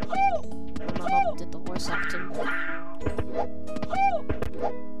 When my mom did the voice acting.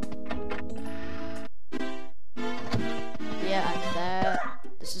 Yeah, and there,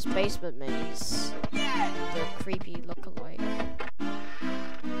 this is Basement Maze, the creepy lookalike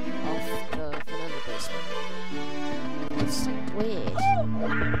of the vanilla basement. It's so weird.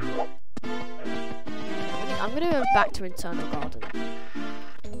 I'm gonna go back to Internal Garden.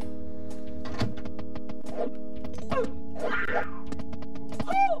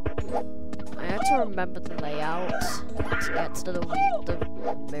 I had to remember the layout to get to the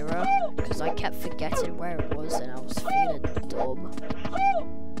mirror, because I kept forgetting where it was and I was feeling dumb.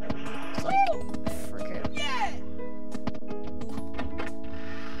 It's like, frick it.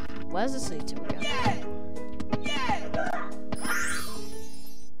 Where's this lead to again?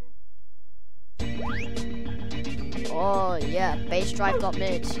 Oh yeah, base drive got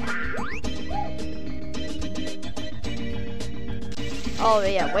mid. Oh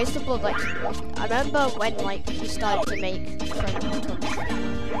yeah, Waste of Blood, like, I remember when, like, he started to make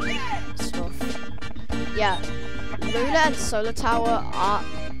stuff. Yeah, Luna and Solar Tower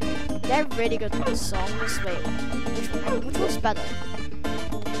they're really good songs. Wait, which one's better?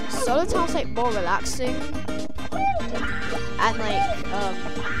 Solar Tower's, like, more relaxing, and, like,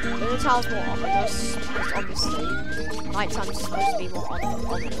 Luna Tower's more ominous, because obviously, nighttime's supposed to be more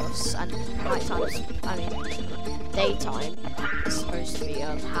ominous, and daytime is supposed to be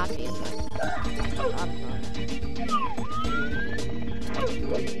happy and like, I don't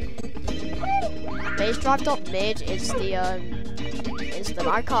know. Base drive dot mid is the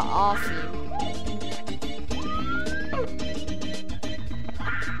Mario Kart R theme.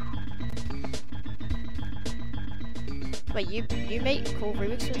 Wait, you make cool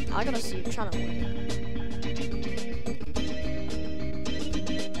remixes? I gotta see your channel.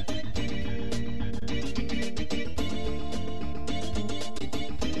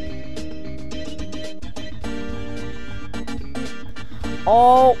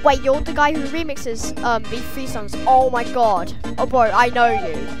 Oh, wait, you're the guy who remixes B3 songs. Oh my god. Oh bro, I know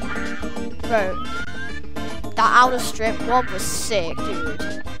you. Bro, that outer strip one was sick, dude.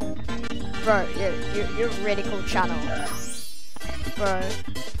 Bro, you're a really cool channel. Bro.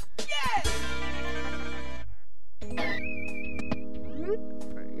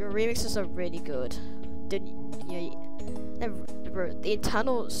 Your remixes are really good. Bro, the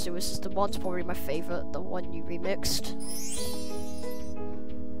internal sewer system one's probably my favorite, the one you remixed.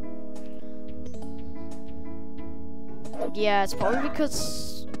 Yeah, it's probably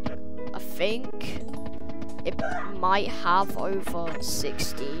because I think it might have over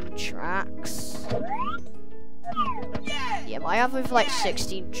 16 tracks. Yeah, it might have over like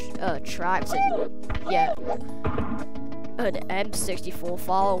 16 tracks, and yeah, an M64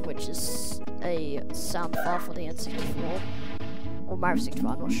 file, which is a sound file for the N64 or Mario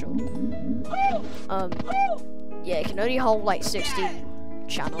 64, I'm not sure. Yeah, it can only hold like 16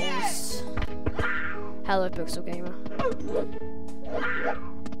 channels. Hello, Pixel Gamer.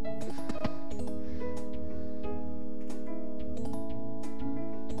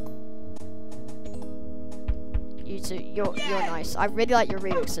 You two, you're nice. I really like your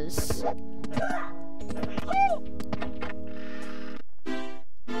remixes.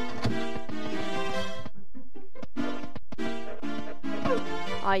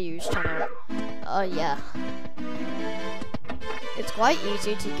 I use channel. Yeah. It's quite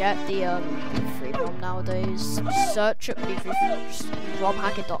easy to get the free ROM nowadays. Search at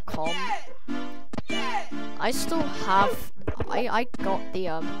b3313.com. I still have. I got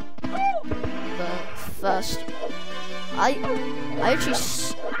the first. I actually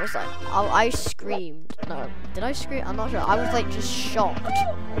was like, I screamed. No, did I scream? I'm not sure. I was like just shocked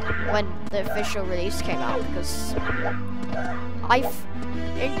when the official release came out, because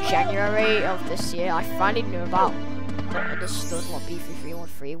in January of this year, I finally knew about understood what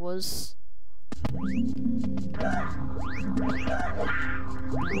b3313 was.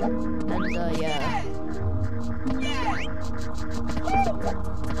 And yeah.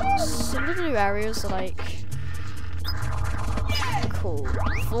 Some of the new areas are like cool.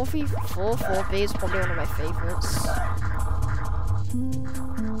 4v4 is probably one of my favorites.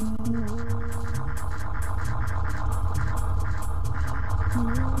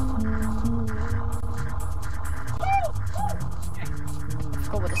 I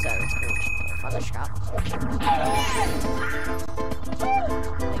forgot what this area is called. I'll find a trap. Wait,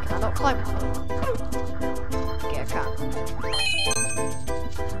 can I not climb it? Okay, I can.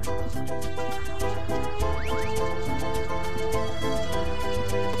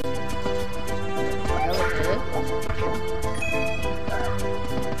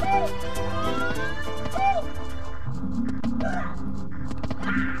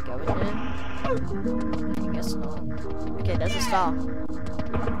 Go in here. I guess not. Okay, there's a star.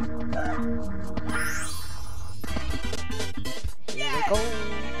 Here we go.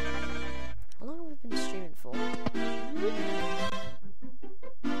 How long have we been streaming for? An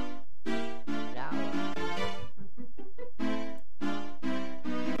hour.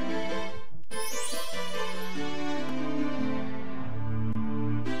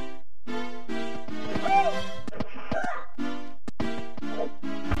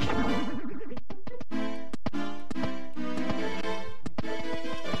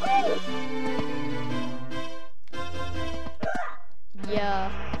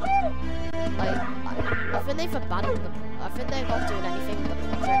 Yeah, like I think they've abandoned I think they're not doing anything with the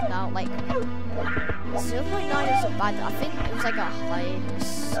project now. Like 0.9 isn't bad. I think it was like a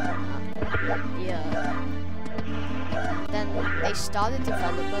hiatus. Yeah. Then they started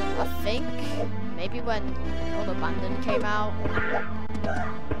development. I think maybe when Abandoned came out.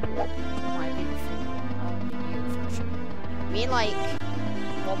 Might be the new version. I mean like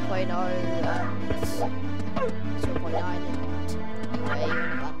 1.0 and 0.9 and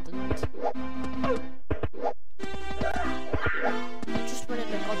Abandoned. Just went in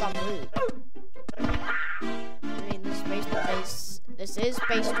the goddamn loop. I mean, this is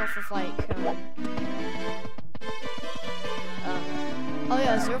based off of like, oh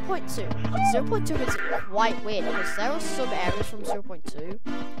yeah, 0.2. 0.2 is quite weird because there are some areas from 0.2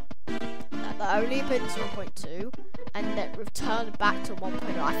 that only been 0.2 and that returned back to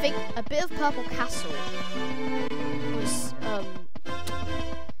 1.0. I think a bit of Purple Castle was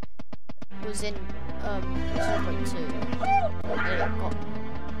in 0.2 and it got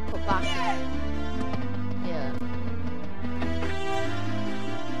put back. Yeah.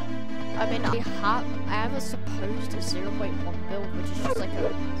 I mean, I have a supposed 0.1 build, which is just like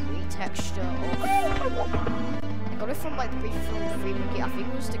a retexture of. I got it from like the b3313 wiki. I think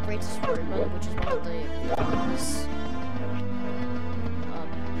it was the Greatest Roman, which is one of the ones.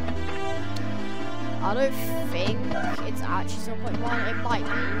 I don't think it's actually 0.1. It might be.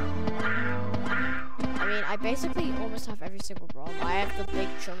 I mean, I basically almost have every single ROM. I have the big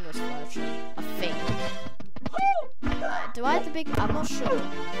chungless version, I think. Do I have the big? I'm not sure.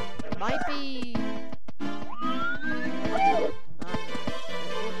 It might be. We're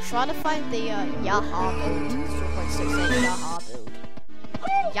trying to find the Yaha build. 0.68 Yaha build.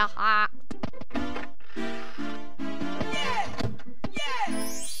 Yaha.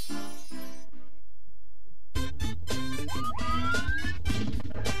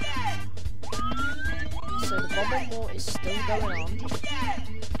 So the Bomb War is still going on,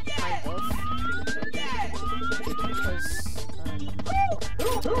 kind of, because it's just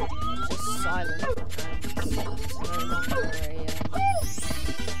silent and it's no longer a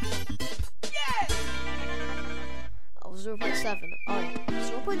 0.7. Oh,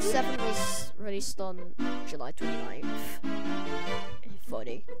 0.7 was released on July 29th.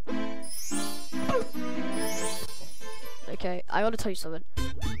 Funny. Okay, I gotta tell you something.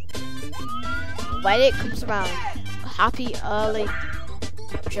 When it comes around, happy early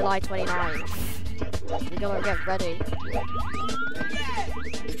July 29th. We're gonna get ready.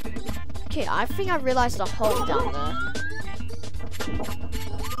 Okay, I think I realized a hole down there.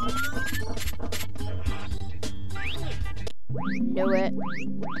 Knew it.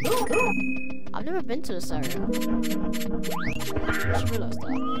 I've never been to this area. I just realized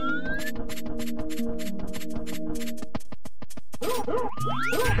that.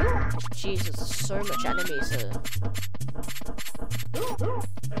 Jesus, there's so much enemies here.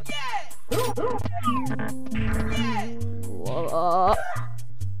 Whoa.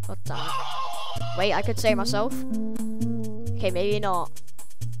 What the? Wait, I could save myself? Okay, maybe not.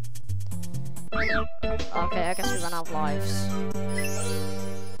 Okay, I guess we ran out of lives.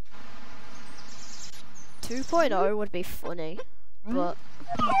 2.0 would be funny, but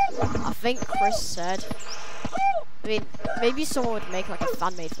I think Chris said, I mean, maybe someone would make like a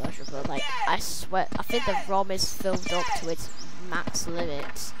fan-made version, but like, I swear, I think the ROM is filled up to its max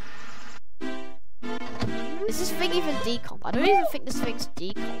limit. Is this thing even decomp? I don't even think this thing's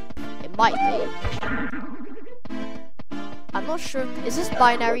decomp. It might be. I'm not sure. Is this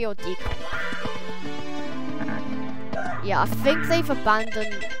binary or decomp? Yeah, I think they've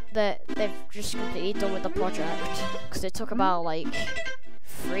abandoned they've just completely done with the project. Because it took about like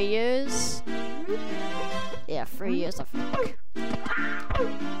 3 years. Yeah, 3 years I think.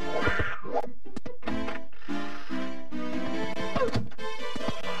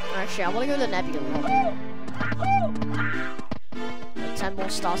 Actually, I want to go to the Nebula lobby. 10 more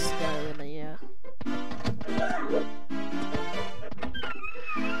stars to go in the year.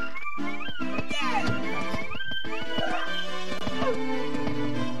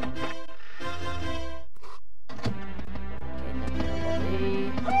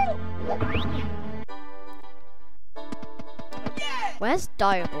 Where's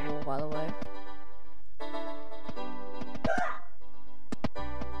Diabubble, by the way?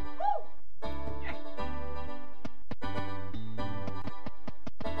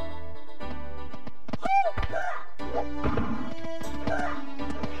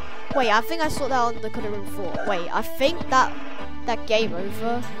 Wait, I think I saw that on the Colour Room 4. Wait, I think that game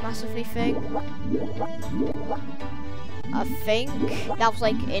over massively thing. I think that was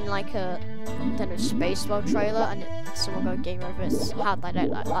like in like a Nintendo Space World trailer, and someone go game over. It's had like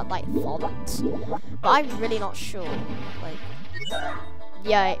that font, but I'm really not sure. Like,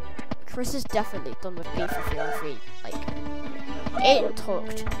 yeah, Chris is definitely done with b3313. Like, it took.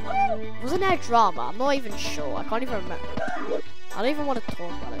 Wasn't there drama? I'm not even sure. I can't even remember. I don't even want to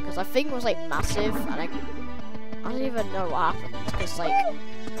talk about it because I think it was like massive, and I don't even know what happened because like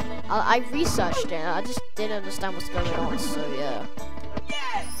I researched it and I just didn't understand what's going on. So yeah.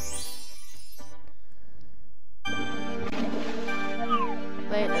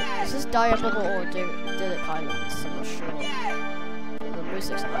 Wait, is this Diabubble or Dillick Islands? I'm not sure. The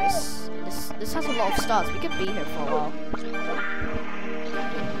music's nice. This has a lot of stars. We could be here for a while.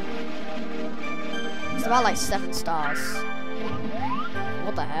 It's about like 7 stars.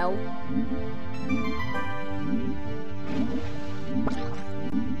 What the hell?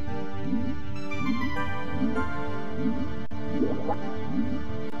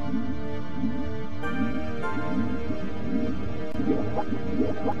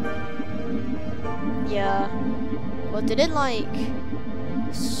 Yeah. Well, didn't like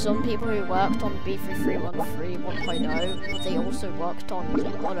some people who worked on b3313 1.0, but they also worked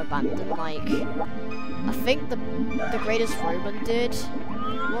on Abandoned, like I think the Greatest Roman did.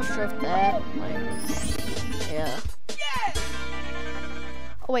 I'm not sure if they're like, yeah.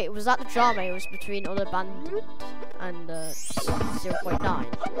 Oh wait, was that the drama? It was between Unabandoned and 0.9.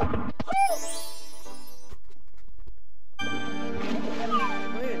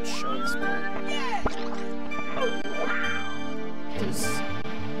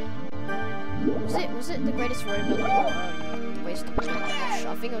 it the Greatest Roman or the Waste of Time? I'm not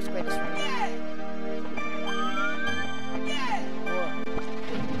sure. I think it was Greatest Roman.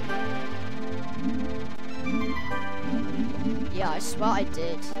 Yeah, I swear I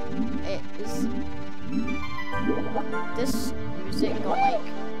did. It is. This music got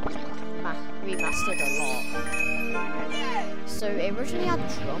like remastered a lot. So it originally had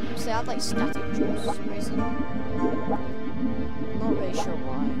drums. They had like static drums for some reason. I'm not really sure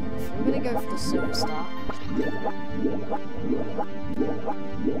why. So we're gonna go for the Silver Star.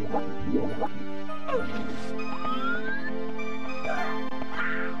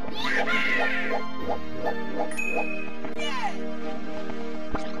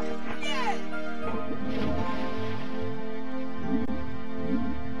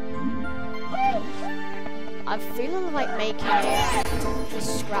 I'm feeling like making a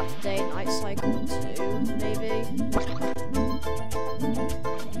scrap day night cycle too, maybe.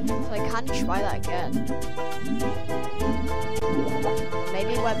 So I can try that again.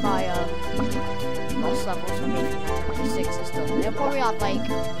 Maybe when my lost levels for me from 26 is done, they'll probably have like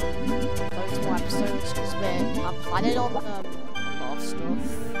loads more episodes because I'm planning on a lot of stuff.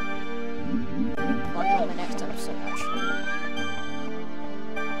 I'm planning on my next episode actually.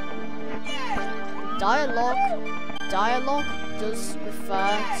 Dialogue does refer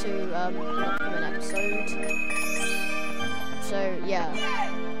to an upcoming episode. So yeah,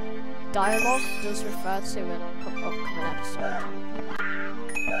 dialogue does refer to an upcoming episode.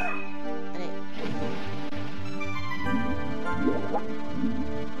 And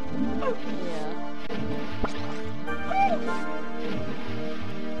yeah.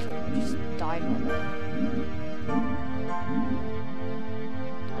 Okay, just died on it.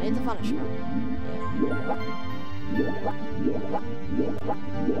 I need the vanish now.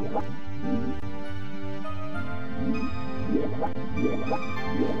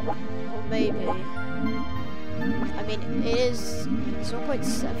 Or maybe. I mean, it is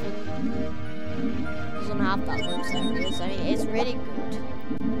 0.7. Doesn't have that loads areas. I mean, it's really good.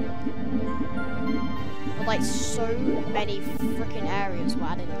 But like, so many freaking areas were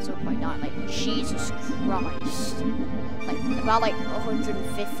added in 0.9. Like, Jesus Christ. Like, about like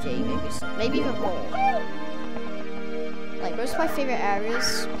 150, maybe even more. Like, most of my favorite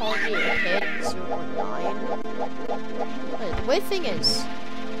areas probably appeared in 0.9. The weird thing is,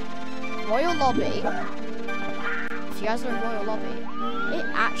 Royal Lobby, if you guys know Royal Lobby, it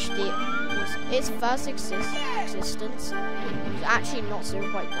actually was, its first existence was actually not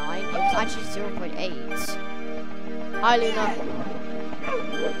 0.9, it was actually 0.8. Hi Luna.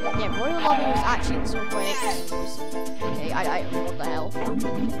 Yeah, Royal Lobby was actually 0.8. Okay, what the hell? I'm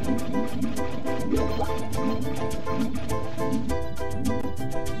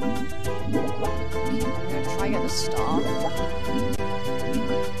gonna try and get the star.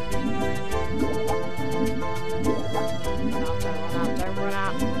 Don't run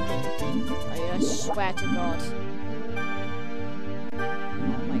out. I swear to God.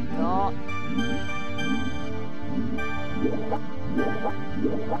 Oh my God.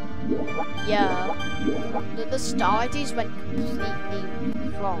 Yeah, the star IDs went completely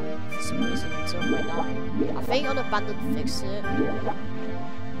wrong for some reason in 0.9. I think Unabandoned fixed it.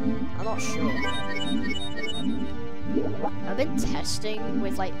 I'm not sure. I've been testing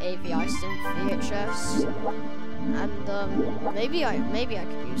with like AVI Sim VHS, and maybe I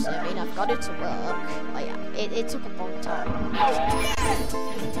could use it. I mean, I've got it to work. Like, it took a long time.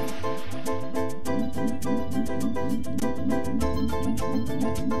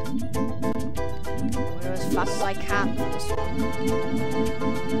 Go as fast as I can for this one.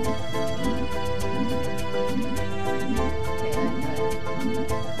 Okay,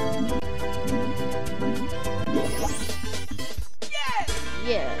 there we go.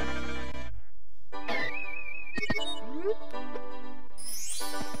 Yeah.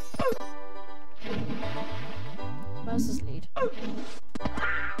 Where's this lead?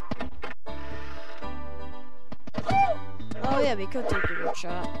 Oh yeah, we could do Google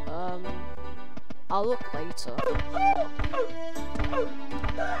Chat. I'll look later.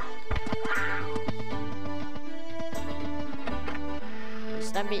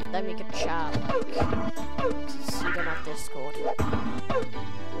 Just let me get chat, like, because you don't have Discord.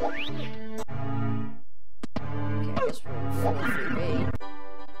 Okay, I guess we're in 43B.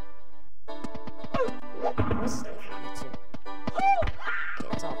 What's this leaving to? Okay,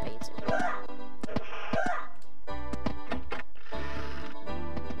 it's all painting.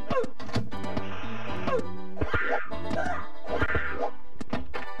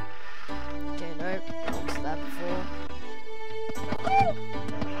 Okay, nope, I was there before.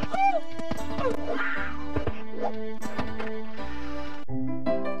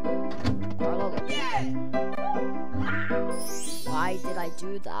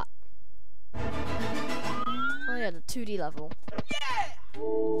 do that? Oh yeah, the 2D level.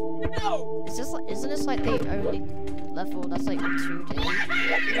 Isn't this like the only level that's like 2D?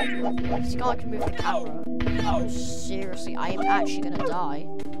 You can't move the camera. Seriously, I am actually gonna die.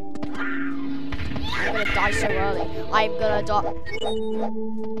 I'm gonna die so early. I'm gonna die.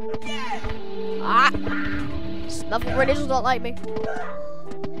 Ah! This level really does not like me.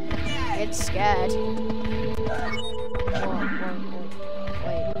 I'm getting scared. Whoa.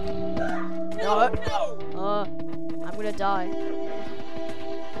 Wait. No! I'm gonna die.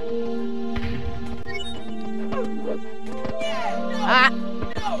 Ah!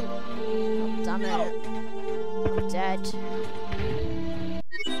 Damn it. I'm dead.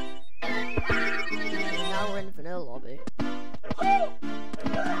 Now we're in the vanilla lobby.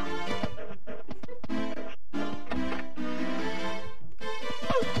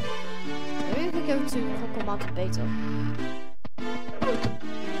 Maybe we could go to Coco Mountain Beta.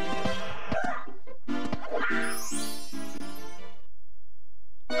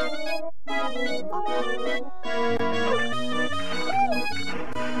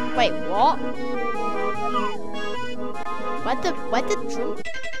 Wait, what? Where'd the drum?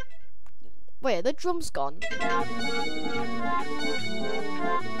 Wait, the drum's gone. The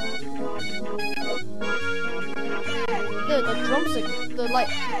drums are,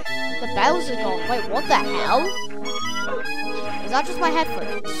 the bells are gone. Wait, what the hell? Is that just my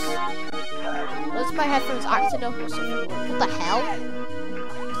headphones? Those my headphones acting up or something? What the hell?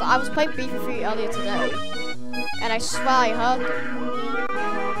 So I was playing b3313 earlier today, and I swear I heard them.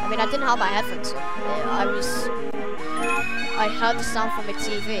 I mean, I didn't have my headphones on. I heard the sound from the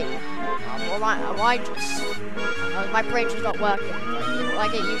TV. My brain just not working.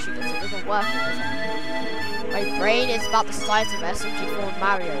 Like it usually does. It doesn't work all the time. My brain is about the size of SMG4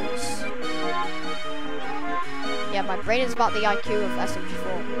 Mario's. Yeah, my brain is about the IQ of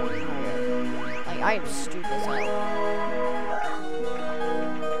SMG4 Mario. Like, I am stupid as hell.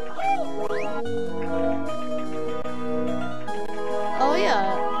 Oh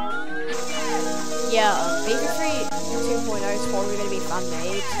yeah. Yeah, b3313 2.0 is probably going to be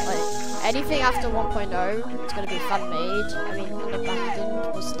fan-made. Like, anything after 1.0, it's going to be fan-made. I mean,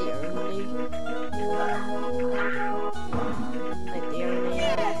 Unabandoned was the only...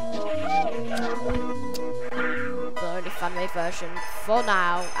 the only fan-made version for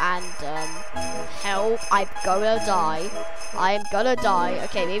now, and, help, I'm gonna die. I am gonna die.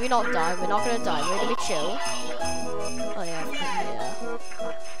 Okay, maybe not die, we're not gonna die, we're gonna be chill. Oh yeah,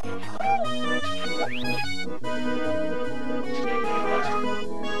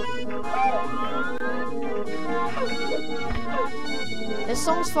 This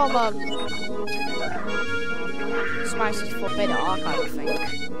song's from, Smash 64-bit archive, I think.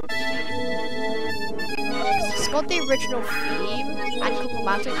 It's got the original theme and Coco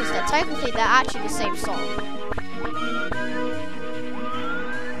Mountain, because they're actually the same song.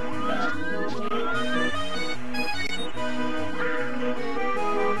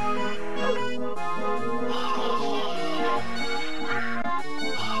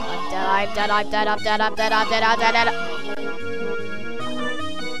 I'm dead.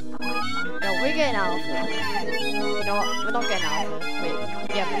 No, we're getting out of here. You know what? We're not getting out of here. Wait.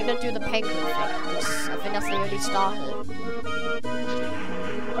 Yeah, we're gonna do the penguin thing, because I think that's the only starter.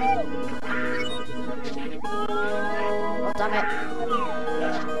 Oh, damn it.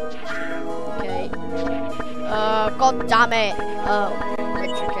 Okay. God damn it.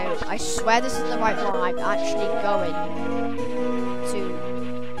 Okay. I swear this is the right one. I'm actually going to...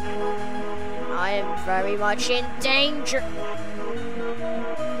 I am very much in danger. I'm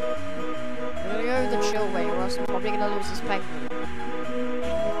gonna go the chill way, or else I'm probably gonna lose this penguin.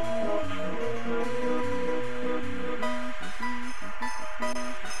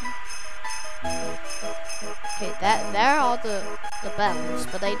 Okay, there are the bells,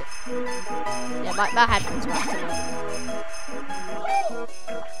 but they... Yeah, my headphones are acting up.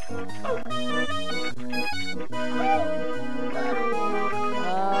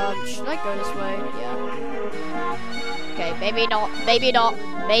 Should I go this way? Yeah. Okay, maybe not. Maybe not.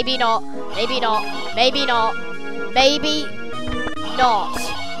 Maybe not. Maybe not. Maybe not. Maybe not.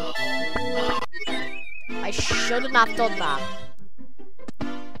 I shouldn't have done that.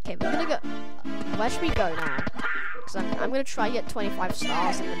 Okay, we're gonna go. Where should we go now? Because I'm gonna try to get 25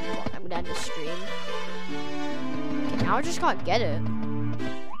 stars and then I'm gonna end the stream. Okay, now I just can't get it.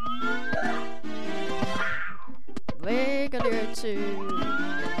 We're gonna go to...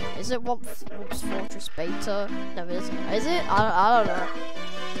 Is it Whomp's Fortress Beta? No, it isn't. Is it? I don't know.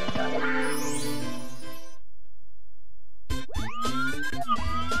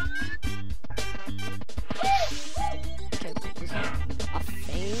 Okay, I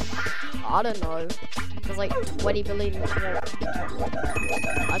I don't know. There's like 20 billion more.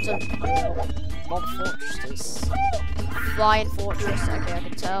 That's a mob fortresses. Flying fortress, okay, I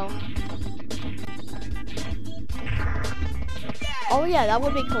can tell. Oh yeah, that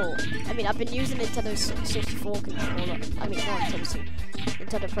would be cool. I mean, I've been using Nintendo 64 controller. I mean, not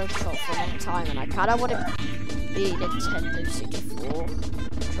Nintendo Pro Controller for a long time, and I kind of want to be Nintendo 64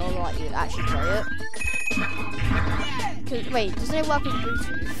 controller, like you actually play it. Cause, wait, doesn't it work with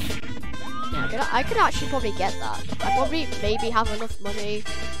Bluetooth? Yeah, I could actually probably get that. I probably maybe have enough money.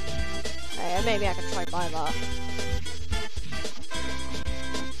 Maybe I can try buy that.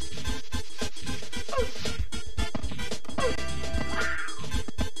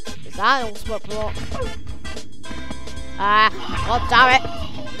 Is that an ultimate block? Ah, god damn it!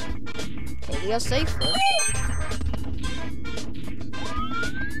 Okay, we are safe though.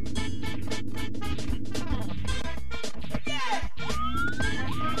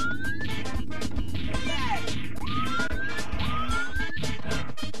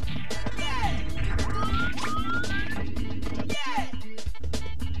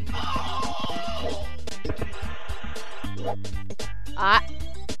 Ah!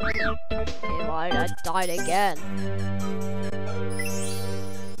 Why did I die again?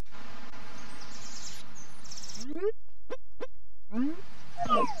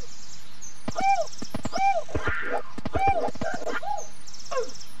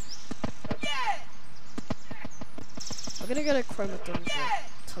 I'm gonna get a chroma tundra.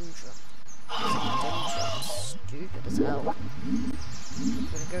 Stupid as hell. I'm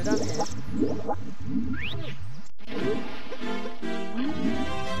gonna go down here.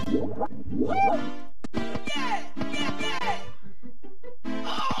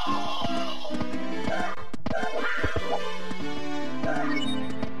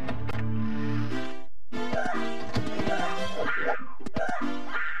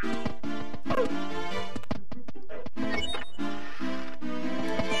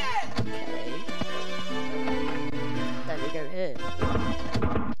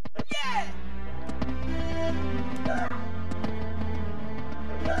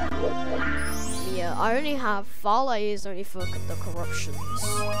 I only have Fala is only for the corruptions,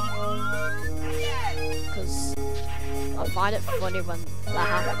 because I find it funny when that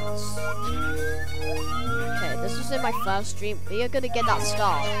happens. Okay, this was in my first stream. We are gonna get that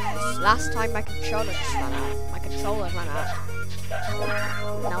star. Last time my controller just ran out. My controller ran out.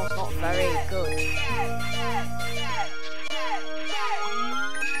 Now it's not very good.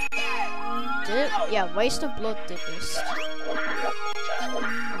 Did it? Yeah, Waste of Blood did this.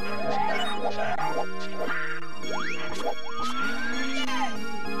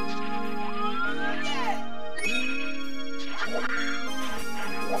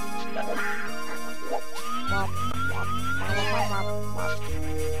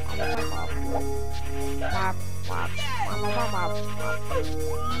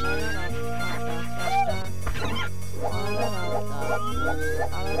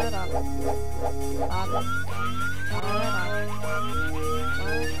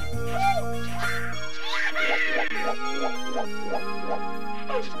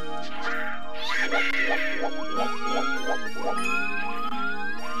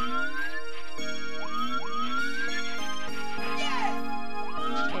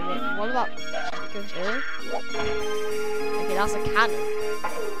 What about go here? Okay, that's a cannon.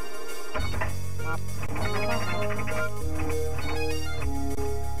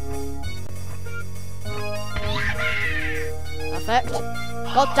 Perfect.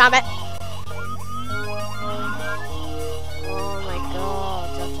 God damn it! Oh my god,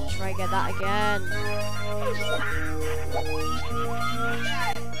 I have to try and get that again.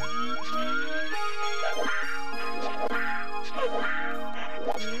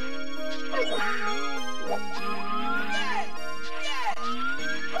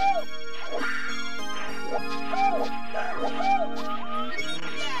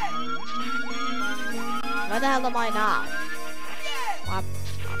 Where the hell am I now?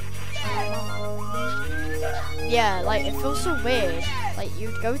 Yeah, like it feels so weird. Like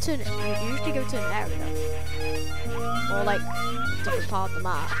you'd usually go to an area or like a different part of the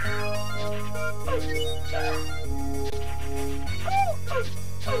map.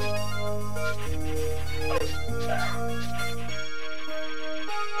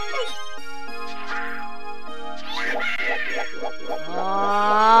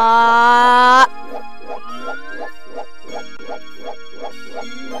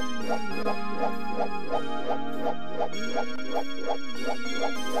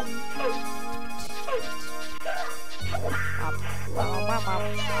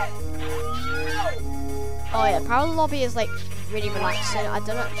 Oh yeah, Power Lobby is like really relaxing. I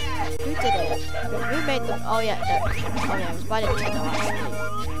don't know who did it. Who made them? Oh yeah, no. Oh yeah, it was by Nintendo actually.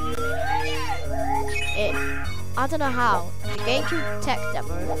 I don't know how. The GameCube tech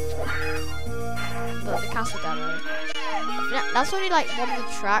demo, the castle demo. That's only like one of the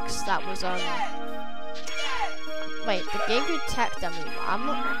tracks that was wait, the GameCube tech demo.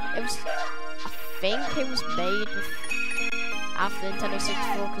 It was. I think it was made after Nintendo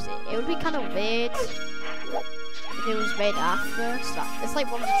 64 because it would be kind of weird if it was made after. So it's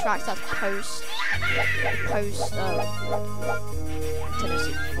like one of the tracks that's post Nintendo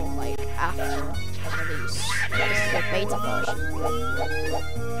 64, like after the release. This is a beta version.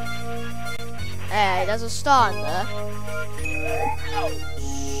 Hey, there's a star in there.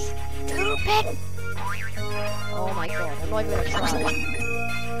 Stupid! Oh my god, I'm not even gonna try.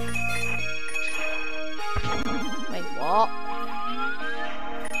 Wait, what?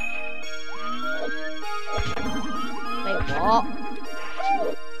 Wait, what?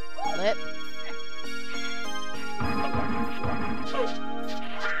 Flip.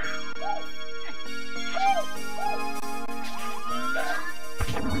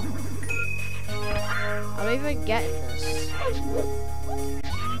 I'm not even getting this.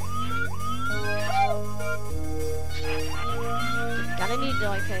 Gonna need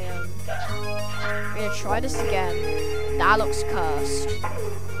like a I'm gonna try this again. That looks cursed.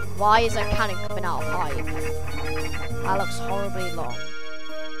 Why is a cannon coming out of pipe? That looks horribly long.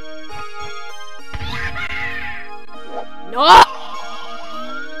 No!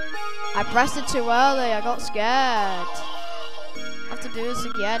 I pressed it too early, I got scared. I have to do this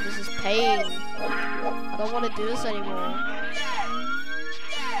again, this is pain. I don't want to do this anymore.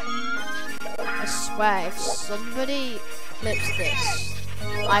 I swear, if somebody clips this,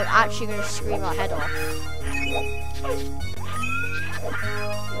 I'm actually going to scream my head off.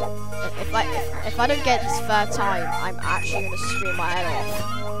 If I don't get this third time, I'm actually going to scream my head off.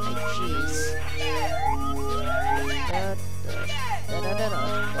 Like, jeez.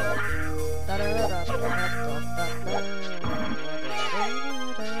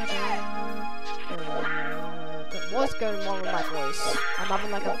 What's going wrong with my voice? I'm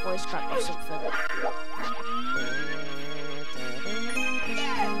having like a voice crack or something.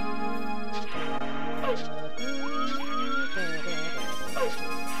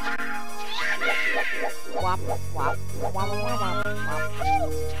 Wap, wap, wap, wap,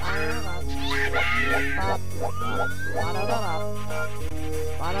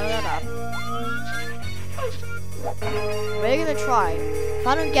 we're gonna try. If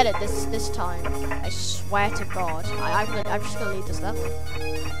I don't get it this time, I swear to God, I'm just gonna leave this level.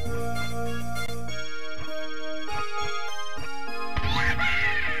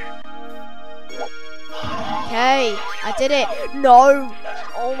 Okay, I did it. No.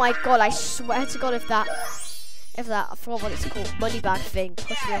 Oh my God, I swear to God, if that, I forgot what it's called, money bag thing,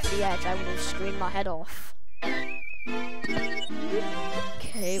 pushed me off the edge, I would have screamed my head off.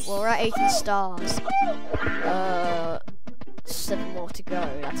 Okay, well, we're at 18 stars. 7 more to go.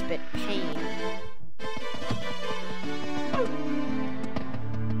 That's a bit pain.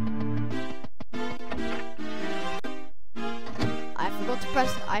 I forgot to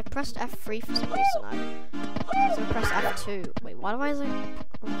press. I pressed F3 for some reason. I'm gonna press F2. Wait, why do I like?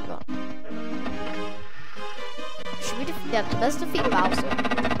 Oh my God. Should we defeat? Yeah, let's defeat Bowser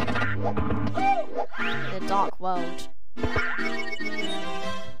in a dark world.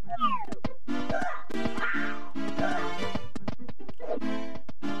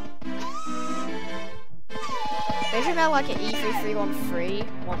 They should have like an b3313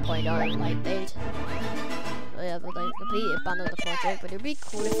 1.0, like they'd. Yeah, but they completely abandoned the project. But it'd be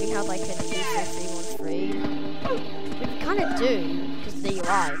cool if we had like an b3313. We kind of do because of the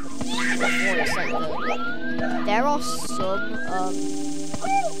UI. But voice, like there are some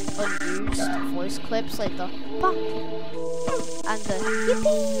unused voice clips, like the bah and the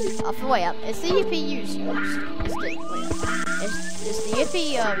yippee. Oh, wait, is the yippee used? Is the yippee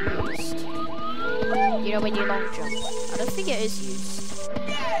used? You know when you long jump? I don't think it is used.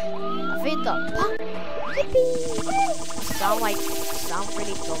 I think the yippee sound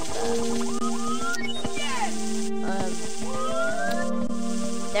really dumb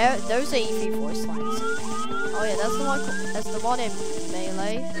there. Those are Eevee voice lines. Oh yeah, that's the one in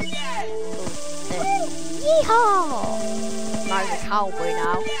Melee. Oh, there. Yeehaw! I'm a cowboy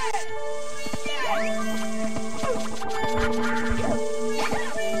now.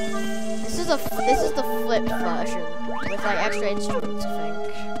 This is the flipped version with like extra instruments, I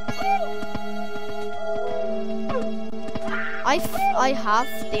think. I have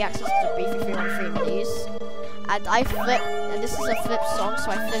the access to b3313 minis, and I flipped, and this is a flipped song,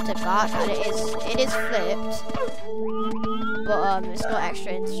 so I flipped it back, and it is flipped. but it's got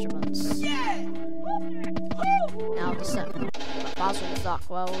extra instruments. Now the Basil's Dark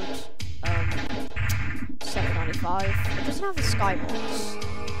World, 795. It doesn't have the skybox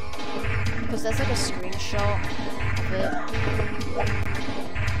because there's like a screenshot of it.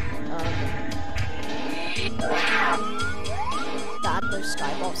 That had no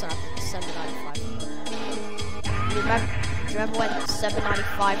skybox and I had 795. Do you remember when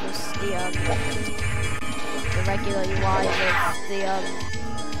 795 was the regular UI with the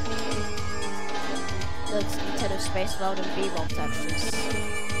Nintendo Space World and B-Roll textures?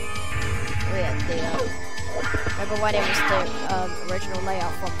 Oh yeah, remember when it was the original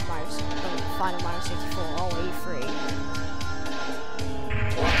layout from Final Mario 64 or E3?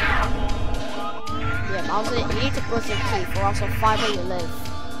 Yeah, Bowser, you need to brush your teeth or else I'll find where you live.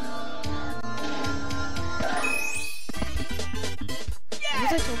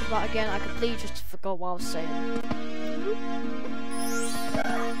 What was I talking about again? I completely just forgot what I was saying.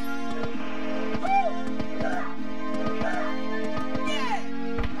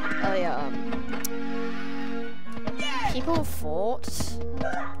 Oh yeah, people thought,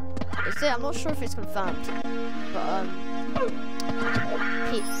 I'm not sure if it's confirmed, but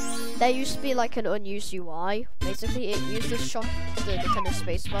there used to be like an unused UI. Basically, it used the Nintendo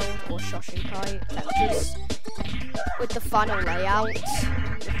Space World or Shoshinkai textures with the final layout,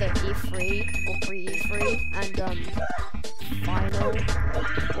 with the E3 or pre-E3, and final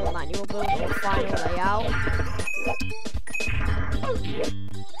or manual build or final layout.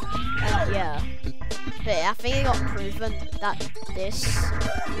 And yeah, but I think it got proven that this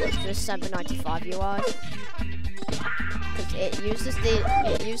is the 795 UI. Because it uses the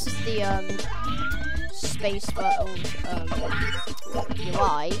Space World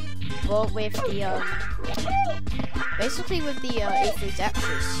UI, but with the basically with the E3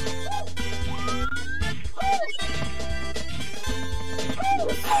 textures.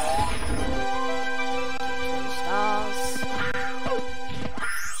 Stars.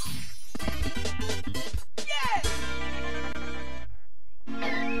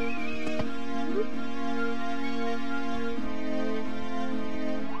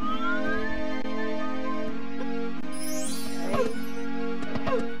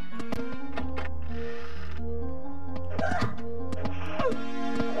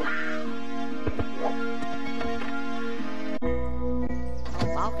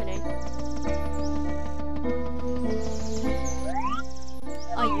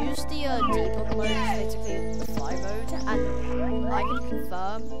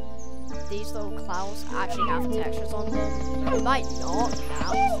 These little clouds actually have textures on them. They might not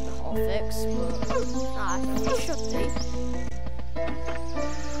now with the hotfix, but it should be.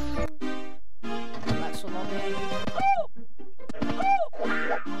 Let's log in.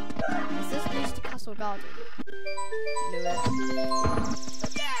 Is this news to Castle Garden? Knew it.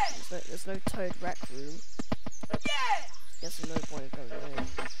 There's no Toad Rec Room. Guess there's no point of going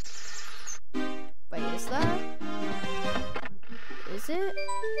in. Wait, is there? Is it?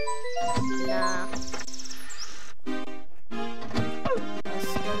 Nah.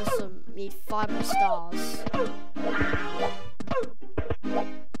 Let's go to need 5 more stars.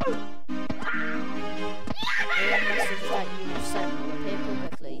 Message that you sent will appear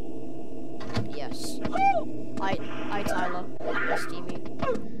publicly. Yes. Hi Tyler. Yes, Steamy.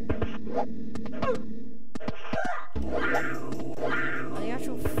 What the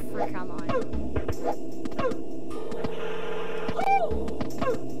actual frick am I?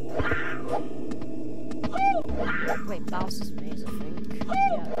 Wait, Bowser's maze, I think.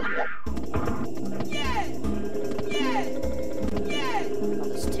 Yeah. Oh,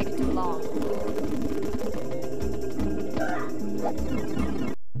 this is taking too long.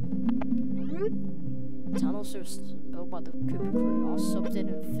 Tunnels built by the Koopa crew are subbed in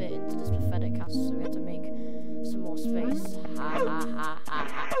and fit into this pathetic castle, so we have to make some more space. Ha ha ha ha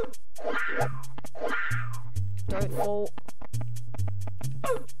ha. Don't fall.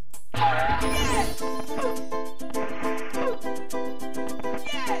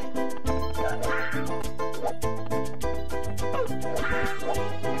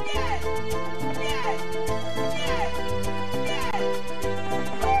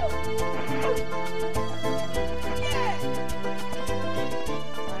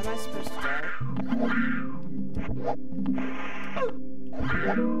 Where am I supposed to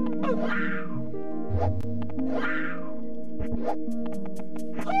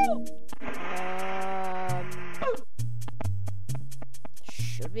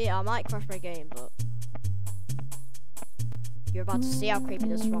Should be. I might crash my game, but you're about to see how creepy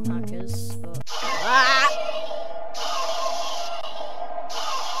this ROM hack is. But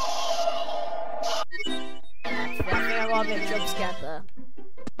I think I got I'm getting jump scared there.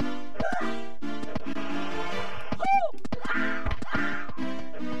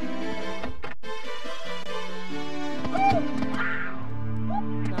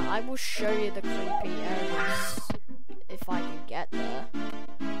 Now I will show you the creepy areas if I can get there.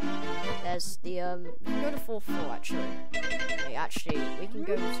 There's the you can go to 4th floor actually. Wait, actually we can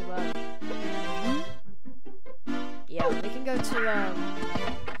go to yeah, we can go to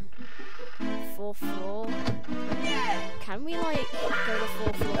 4th floor. Can we like go to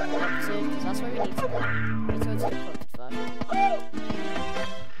 4th floor corrupted? Because that's where we need to go. We need to go to the corrupted version.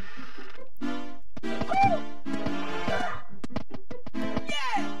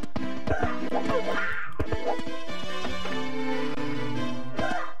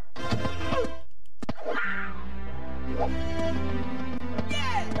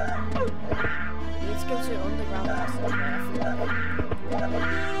 Let's go to underground passage.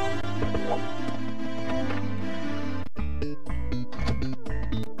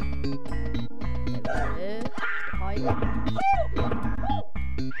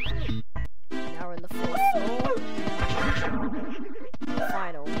 Now we're in the 4th floor.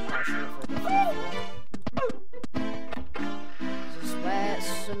 Final version of the 4th floor. This is where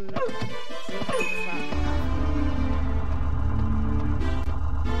some creepy crap happens.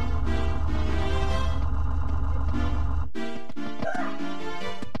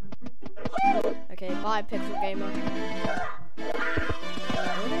 Okay, bye Pixel Gamer.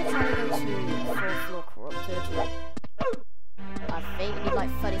 We're gonna try to go to 4th floor corrupted. I think you need like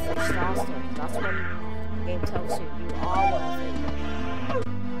 33 stars to it, that's when the game tells you you are worthy. I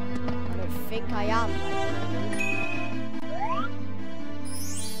don't think I am.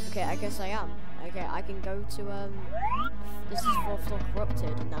 Okay, I guess I am. Okay, I can go to this is 4th floor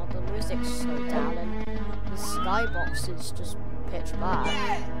corrupted, and now the music's slowed down and the skybox is just pitch black.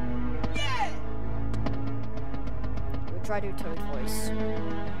 We'll try to do Toad voice.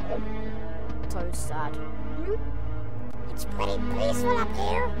 Toad's sad. It's pretty peaceful up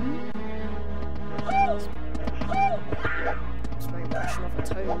here. It's my impression of a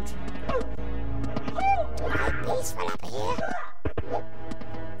toad. Quite peaceful up here.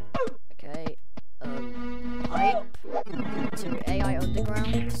 Okay, pipe to AI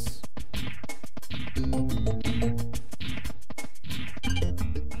Undergrounds.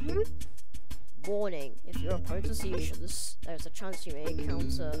 Warning, if your opponent sees you, there's a chance you may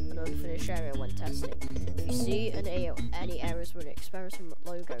encounter an unfinished area when testing. If you see any areas with an experimental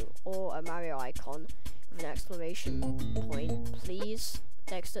logo or a Mario icon with an exclamation point, please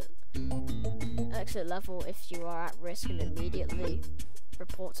exit level if you are at risk and immediately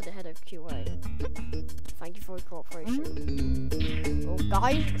report to the head of QA. Thank you for your cooperation. Well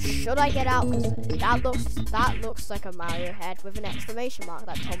guys, should I get out? Because that looks like a Mario head with an exclamation mark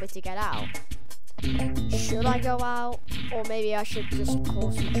that told me to get out. Should I go out, or maybe I should just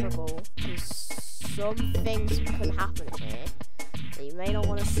cause some trouble, because some things could happen here that you may not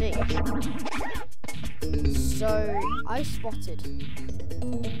want to see. So, I spotted.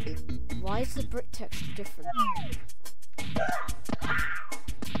 Why is the brick texture different?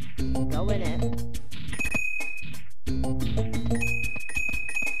 Go in it.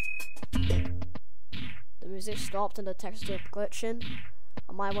 The music stopped and the texture glitching.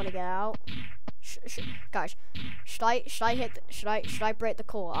 I might want to get out. Guys, should I break the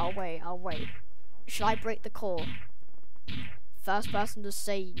core? I'll wait. Should I break the core? First person to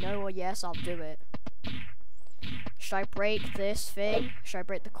say no or yes, I'll do it. Should I break this thing? Should I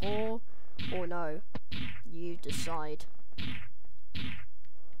break the core? Or no? You decide.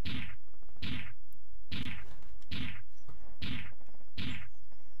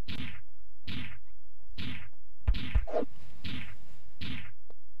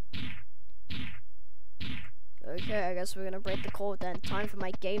 Okay, I guess we're gonna break the code then. Time for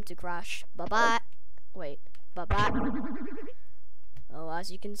my game to crash. Bye-bye. Wait, bye-bye. Oh,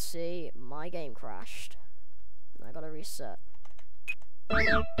 as you can see, my game crashed. I gotta reset. There we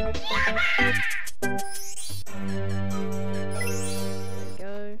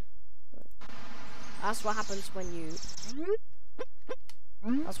go. That's what happens when you...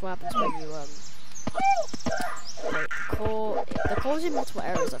 That's what happens when you, wait, the core's in multiple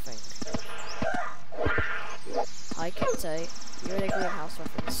areas, I think. Hi, Kente. You're in a greenhouse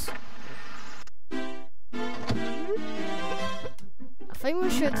reference. I think we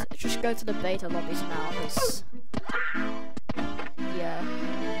should just go to the beta lobbies now, because... Yeah.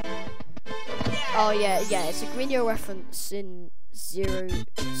 Oh, yeah, it's a Greenio reference in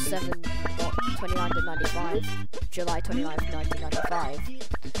 07.29.95, July 29th, 1995,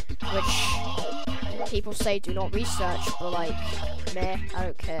 which people say do not research, but like, meh, I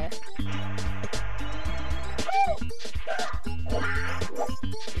don't care.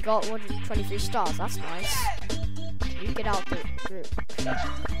 You got 123 stars, that's nice. You get out the group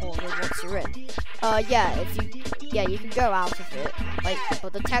order once you're in. Yeah, you can go out of it. Like,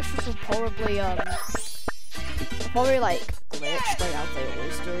 but the textures will probably like glitch like as they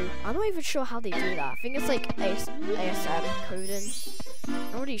always do. I'm not even sure how they do that. I think it's like ASM coding.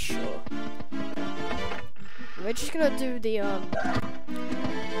 I'm not really sure. We're just gonna do the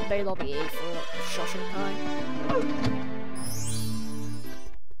Bay Lobby A for Shoshinkai.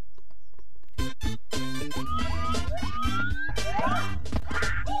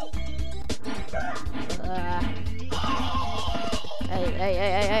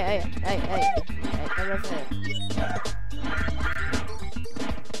 Hey, come over here.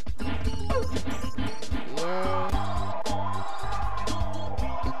 Yay.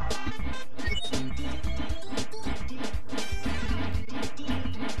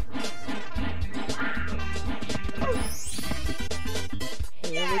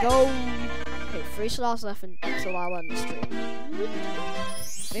 Here we go. Okay, 3 stars left until I'll end the stream.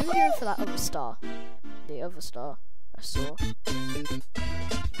 Maybe we're going for that other star. The other star I saw.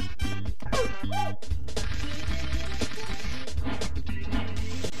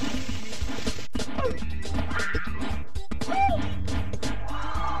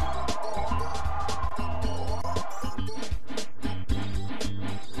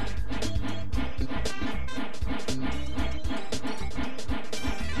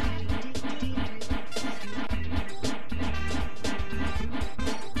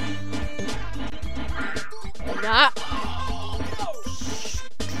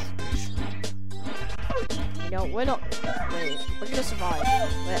 No, we're not. Wait, we're gonna survive.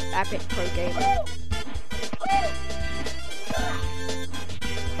 We're epic pro gamer.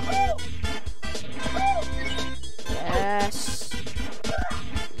 Yes.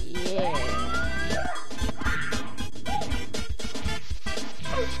 Yeah.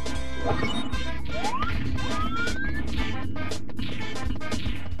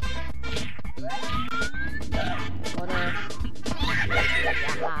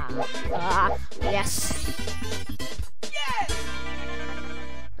 Yes.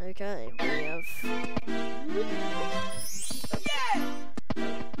 Okay, we have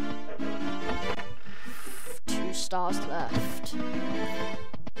 2 stars left. We're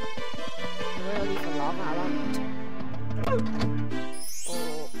gonna leave a lava island.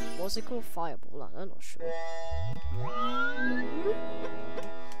 Or what's it called? Fireball? I'm not sure.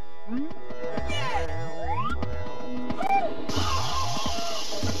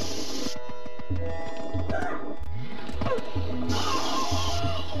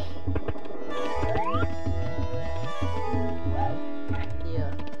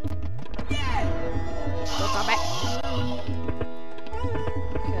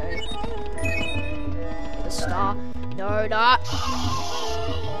 No, not.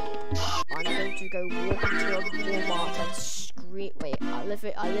 I'm going to go walk into a Walmart and scream. Wait, I live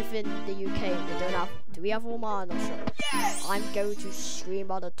in the UK. We don't have. Do we have Walmart? I'm not sure. I'm going to scream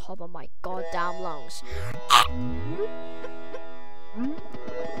at the top of my goddamn lungs.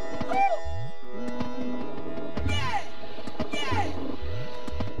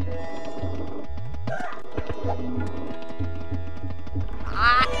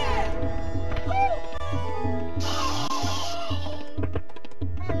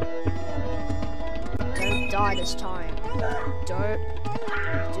 Die this time.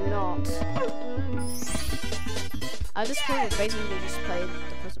 Do not. At this point, we're basically just playing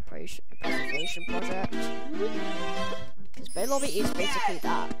the preservation project. Because Bay Lobby is basically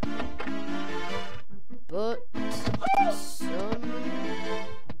that. But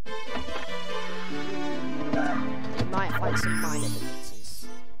you might find some minor differences.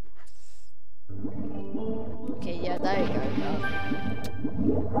 Okay, yeah, there you go.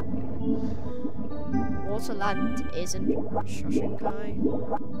 Waterland isn't Shoshinkai.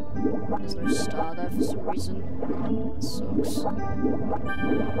 There's no star there for some reason. That sucks.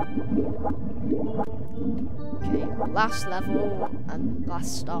 Okay, last level and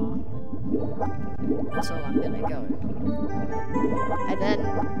last star. That's all I'm gonna go. And then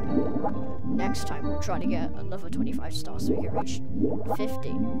next time we'll try to get another 25 stars so we can reach 50.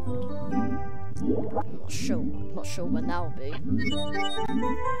 I'm not sure when that will be.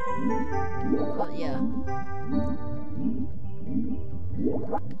 But yeah.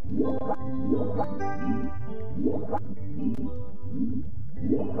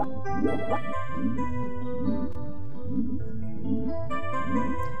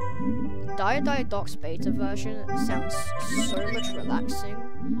 Die Doc's beta version sounds so much relaxing.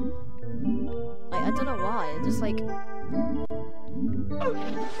 Like, I don't know why, it's just like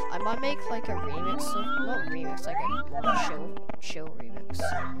I might make like a remix of, not remix, like a more chill remix.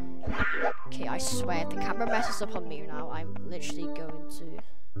 Okay, I swear, if the camera messes up on me now, I'm literally going to...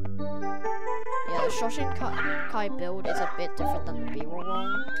 Yeah, the Shoshinkai build is a bit different than the B-roll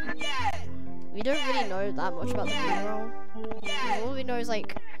one. We don't really know that much about the B-roll. All we know is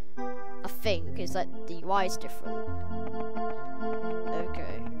like, I think, is that the UI is different.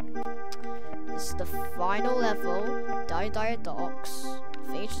 Okay. This is the final level, Dire Docks.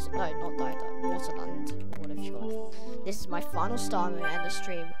 I think it's just, no, not Dire, Waterland, or whatever you call it. This is my final star, I'm gonna end the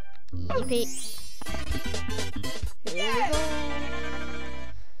stream. Yippee! Here we go!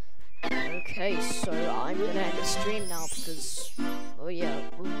 Okay, so I'm gonna end the stream now because, oh yeah,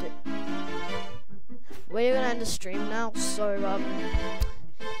 we're gonna end the stream now, so,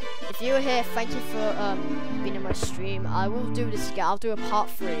 if you were here, thank you for, being in my stream. I will do this again, I'll do a part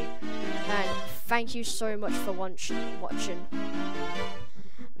 3, and thank you so much for watching.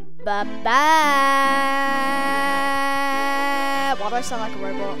 Bye-bye! Why do I sound like a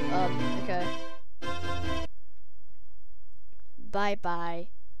robot? Okay. Bye-bye.